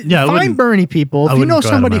 Don't Yeah, I find wouldn't- Bernie people. I If you know wouldn't go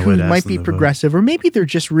out of somebody my who way to ask might them be to vote. progressive, or maybe they're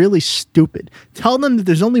just really stupid, tell them that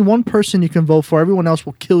there's only one person you can vote for. Everyone else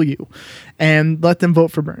will kill you, and let them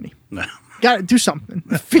vote for Bernie. No. Got to do something.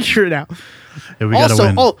 Figure it out. Yeah, we gotta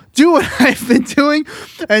Also, win. do what I've been doing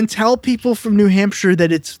and tell people from New Hampshire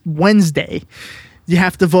that it's Wednesday. You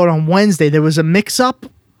have to vote on Wednesday. There was a mix-up,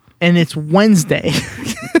 and it's Wednesday.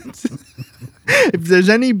 If there's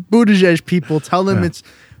any Buttigieg people, tell them it's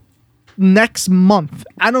next month.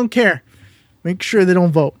 I don't care. Make sure they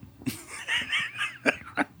don't vote.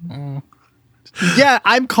 Yeah,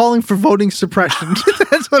 I'm calling for voting suppression.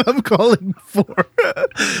 That's what I'm calling for.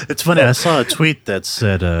 It's funny. I saw a tweet that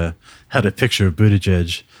said, had a picture of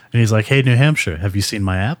Buttigieg, and he's like, "Hey, New Hampshire, have you seen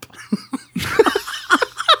my app?"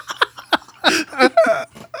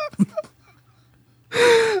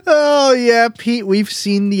 Oh, yeah, Pete, we've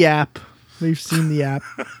seen the app. We've seen the app.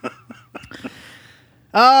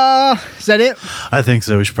 Is that it? I think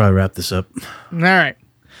so. We should probably wrap this up. All right.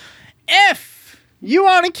 If you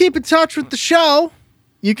want to keep in touch with the show,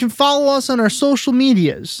 you can follow us on our social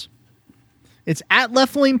medias. It's at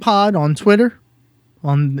Left Lane Pod on Twitter,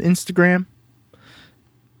 on Instagram,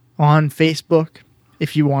 on Facebook.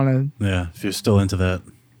 If you want to Yeah, if you're still into that.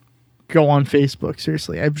 go on Facebook,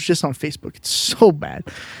 seriously, I was just on Facebook. It's so bad.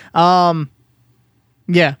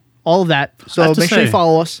 Yeah, all of that. So have to make sure you say,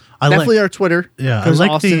 follow us. I Definitely like- our Twitter. Yeah, I because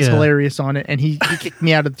like Austin's the, hilarious on it, and he kicked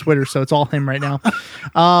me out of the Twitter, so it's all him right now.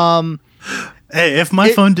 Hey, if my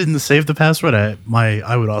phone didn't save the password,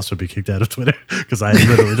 I would also be kicked out of Twitter because I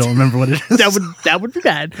literally don't remember what it is. That would be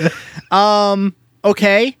bad.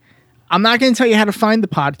 Okay, I'm not going to tell you how to find the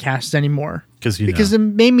podcast anymore because it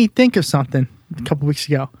made me think of something a couple weeks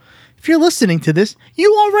ago. If you're listening to this,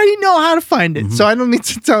 you already know how to find it, so I don't need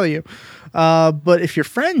to tell you. But if your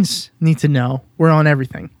friends need to know, we're on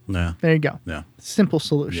everything. Yeah. There you go. Yeah. Simple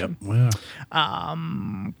solution. Yep. Well,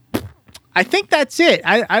 I think that's it.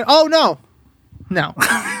 Oh no.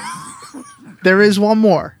 There is one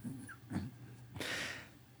more.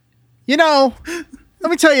 Let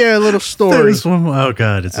me tell you a little story. there is one. Oh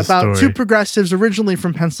God, it's about a two story. progressives originally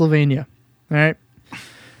from Pennsylvania. All right.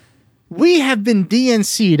 We have been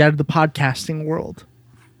DNC'd out of the podcasting world.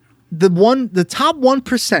 The top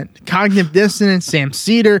 1%, Cognitive Dissonance, Sam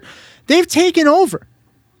Cedar, they've taken over.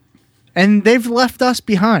 And they've left us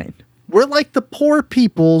behind. We're like the poor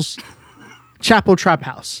people's Chapo Trap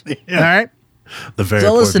House. Yeah. All right. The very So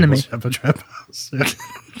poor listen to me. people's Chapo Trap House.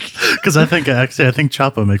 Because I think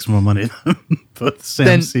Chapo makes more money than both Sam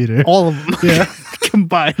Then Cedar. all of them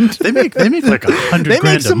combined. They make like $100 They make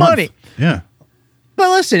grand some a month. money. Yeah. But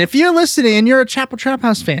listen, if you're listening and you're a Chapo Trap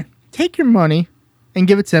House fan, take your money and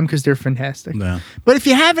give it to them because they're fantastic. Yeah. But if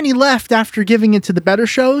you have any left after giving it to the better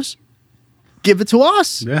shows, give it to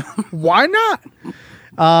us. Yeah. Why not?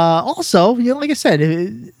 Also, like I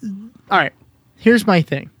said, all right, here's my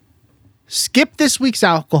thing. Skip this week's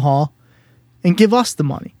alcohol and give us the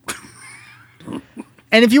money.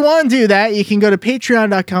 And if you want to do that, you can go to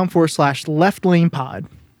patreon.com/leftlanepod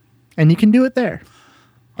and you can do it there.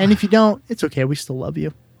 And if you don't, it's okay. We still love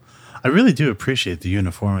you. I really do appreciate the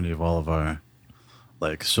uniformity of all of our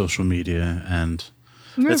social media, and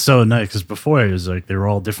it's so nice because before it was like they were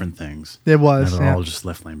all different things. It was. Now they're Yeah. all just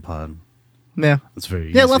Left Lane Pod. Yeah. It's very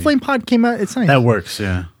easy. Yeah, Left Lane Pod came out. It's nice. That works.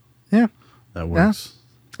 Yeah, Yeah. that works.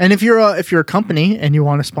 And if you're a company and you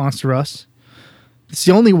want to sponsor us, it's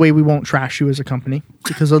the only way we won't trash you as a company,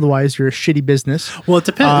 because otherwise you're a shitty business. Well, it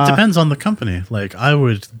depends. It depends on the company. Like I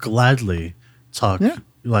would gladly talk. Yeah.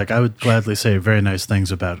 Like I would gladly say very nice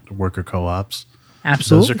things about worker co-ops.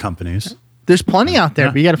 Absolutely. Those are companies. There's plenty out there,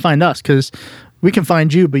 Yeah. but you got to find us because we can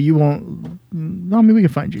find you, but you won't. No, I mean, we can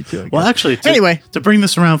find you too. I Well, guess. actually, anyway, to bring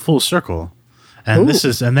this around full circle, and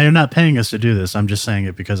Ooh. and they're not paying us to do this. I'm just saying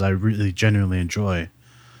it because I really genuinely enjoy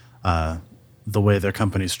the way their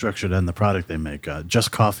company's structured and the product they make.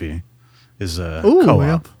 Just Coffee is a Ooh,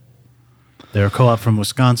 co-op. yeah. They're a co-op from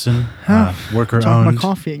Wisconsin, worker talking owned. about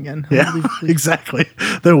coffee again. Yeah, exactly.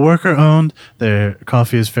 They're worker owned. Their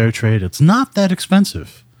coffee is fair trade. It's not that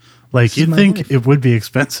expensive. Like you'd my think life. it would be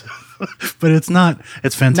expensive, but it's not.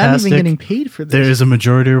 It's Not fantastic. even getting paid for this. There is a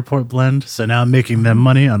Majority Report blend, so now I'm making them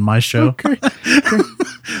money on my show. Great.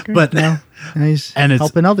 But Now he's And it's-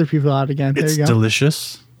 helping other people out again. There it's you go.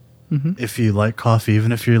 delicious. If you like coffee,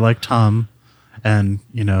 even if you're like Tom, and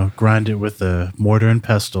grind it with a mortar and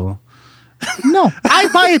pestle. No, I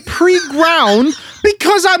buy it pre-ground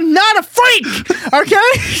because I'm not a freak.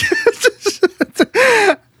 Okay,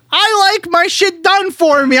 I like my shit done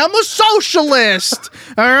for me. I'm a socialist.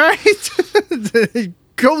 All right, it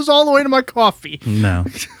goes all the way to my coffee. No,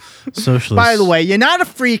 socialist. By the way, you're not a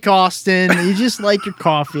freak, Austin. You just like your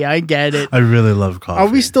coffee. I get it. I really love coffee. Are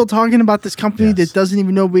we still talking about this company Yes. that doesn't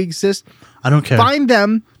even know we exist? I don't care. Find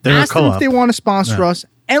them, They're a ask them if co-op. they want to sponsor Yeah. us,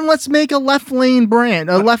 and let's make a left lane brand,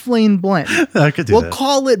 a left lane blend. I could do We'll that.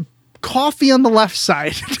 call it coffee on the left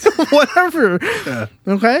side. Whatever.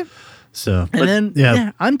 Okay? So, And then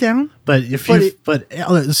yeah, I'm down. But if But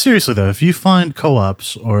you, seriously though, if you find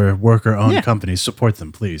co-ops or worker-owned Yeah. companies, support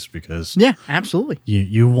them, please, because Yeah, absolutely.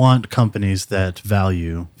 you want companies that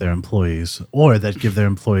value their employees or that give their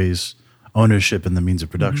employees ownership in the means of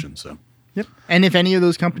production. So. Yep. And if any of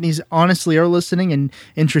those companies honestly are listening and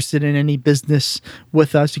interested in any business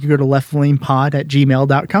with us, you can go to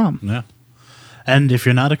leftlanepod@gmail.com. Yeah. And if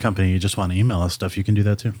you're not a company, you just want to email us stuff, you can do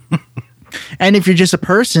that too. And if you're just a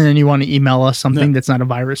person and you want to email us something that's not a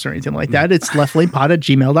virus or anything like that, it's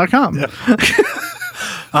leftlanepod@gmail.com.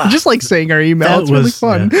 Yeah. Just like saying our email. It's really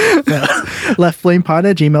fun. Yeah.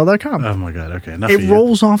 leftlanepod@gmail.com. Oh my God. Okay. It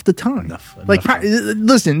rolls off the tongue. Enough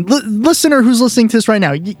listen, listener who's listening to this right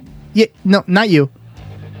now. No, not you.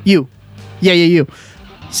 You. Yeah, you.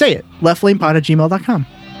 Say it. leftlanepod@gmail.com.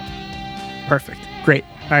 Perfect. Great.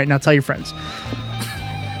 All right, now tell your friends.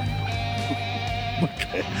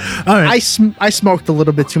 Okay. All right. I smoked a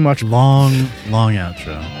little bit too much. Long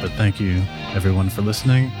outro. But thank you, everyone, for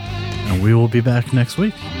listening. And we will be back next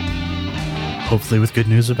week. Hopefully with good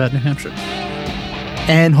news about New Hampshire.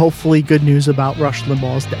 And hopefully good news about Rush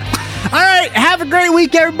Limbaugh's death. All right. Have a great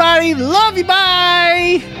week, everybody. Love you.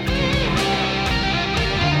 Bye.